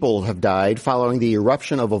 16 people have died following the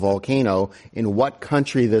eruption of a volcano in what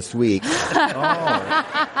country this week?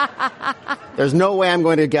 There's no way I'm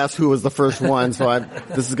going to guess who was the first one, so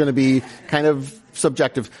this is going to be kind of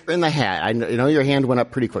subjective. In the hat, I know your hand went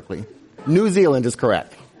up pretty quickly. New Zealand is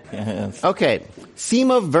correct. Yes. Okay,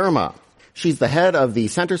 Seema Verma. She's the head of the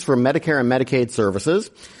Centers for Medicare and Medicaid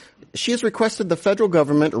Services. She has requested the federal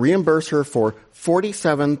government reimburse her for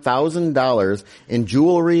 $47,000 in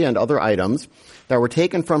jewelry and other items that were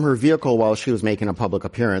taken from her vehicle while she was making a public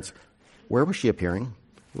appearance. Where was she appearing?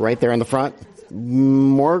 Right there in the front?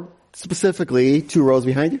 More specifically, 2 rows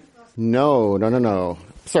behind you? No.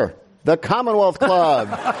 Sir, the Commonwealth Club.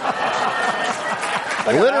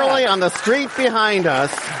 Literally on the street behind us.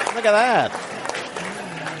 Look at that.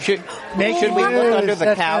 Should we look under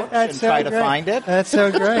the couch and try to find it? That's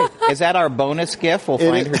so great. Is that our bonus gift? We'll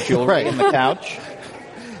find her jewelry right. in the couch?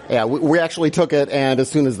 Yeah, we actually took it, and as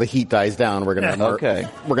soon as the heat dies down, we're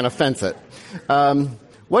gonna fence it.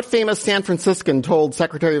 What famous San Franciscan told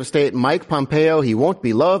Secretary of State Mike Pompeo he won't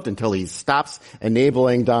be loved until he stops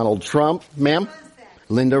enabling Donald Trump? Ma'am?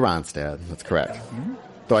 Linda Ronstadt. That's correct.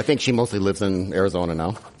 Though I think she mostly lives in Arizona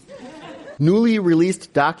now. Newly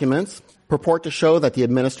released documents purport to show that the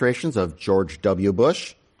administrations of George W.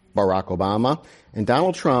 Bush, Barack Obama, and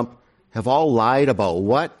Donald Trump have all lied about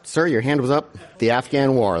what? Sir, your hand was up. The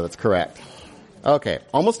Afghan War. That's correct. Okay,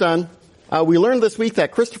 almost done. We learned this week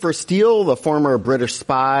that Christopher Steele, the former British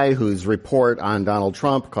spy whose report on Donald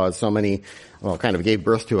Trump caused so many, kind of gave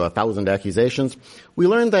birth to 1,000 accusations. We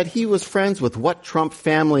learned that he was friends with what Trump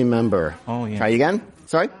family member? Oh, yeah. Try again.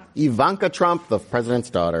 Sorry? Ivanka Trump, the president's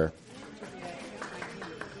daughter.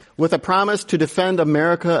 With a promise to defend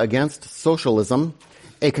America against socialism,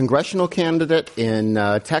 a congressional candidate in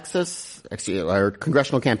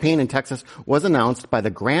congressional campaign in Texas was announced by the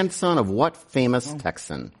grandson of what famous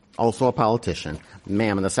Texan? Also a politician.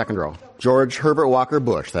 Ma'am in the second row. George Herbert Walker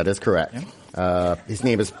Bush. That is correct. His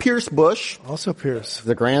name is Pierce Bush. Also Pierce.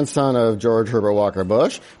 The grandson of George Herbert Walker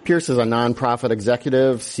Bush. Pierce is a nonprofit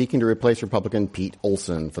executive seeking to replace Republican Pete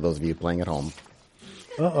Olson, for those of you playing at home.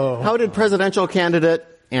 Uh-oh. How did presidential candidate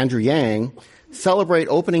Andrew Yang celebrate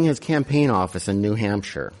opening his campaign office in New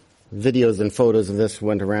Hampshire? Videos and photos of this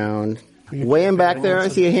went around. Way in back there, I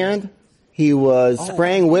see a hand. He was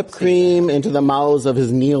spraying whipped cream into the mouths of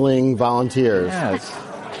his kneeling volunteers. Yes.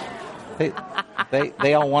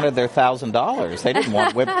 They all wanted their $1,000. They didn't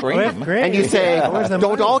want whipped cream. Whipped cream. And you say,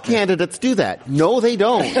 don't all candidates do that? No, they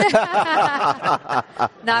don't. Not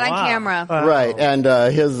on camera. Right. And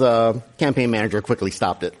his campaign manager quickly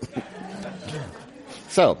stopped it.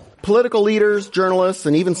 So, political leaders, journalists,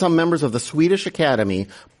 and even some members of the Swedish Academy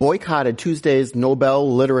boycotted Tuesday's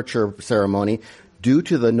Nobel Literature ceremony due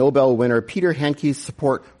to the Nobel winner Peter Handke's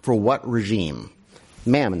support for what regime?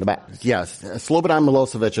 Ma'am in the back. Yes, Slobodan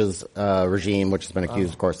Milosevic's regime, which has been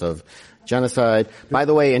accused, of course, of genocide. By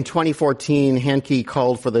the way, in 2014, Handke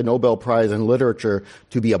called for the Nobel Prize in Literature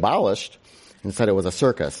to be abolished and said it was a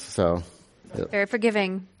circus. So, Very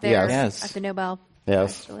forgiving there Yes. at the Nobel.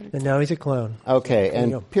 yes. And now he's a clone. Okay,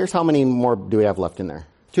 and Pierce, how many more do we have left in there?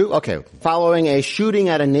 2? Okay. Following a shooting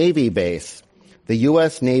at a Navy base, the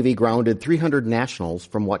U.S. Navy grounded 300 nationals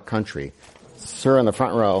from what country? Sir in the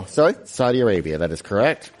front row. Sorry? Saudi Arabia. That is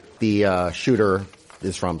correct. The shooter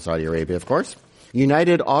is from Saudi Arabia, of course.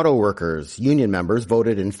 United Auto Workers union members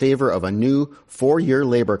voted in favor of a new 4-year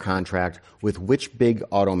labor contract with which big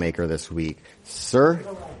automaker this week? Sir?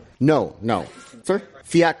 No. Sir?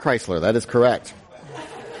 Fiat Chrysler. That is correct.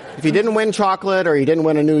 If you didn't win chocolate or you didn't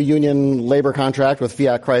win a new union labor contract with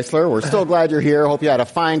Fiat Chrysler, we're still glad you're here. Hope you had a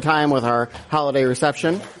fine time with our holiday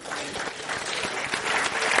reception.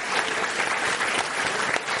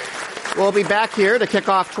 We'll be back here to kick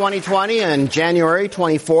off 2020 on January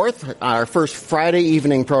 24th, our first Friday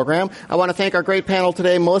evening program. I want to thank our great panel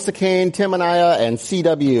today, Melissa Kane, Tim Anaya, and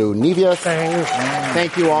C.W. Nevius.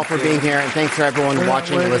 Thank you all for being here, and thanks for everyone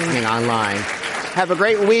watching and listening online. Have a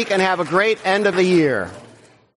great week and have a great end of the year.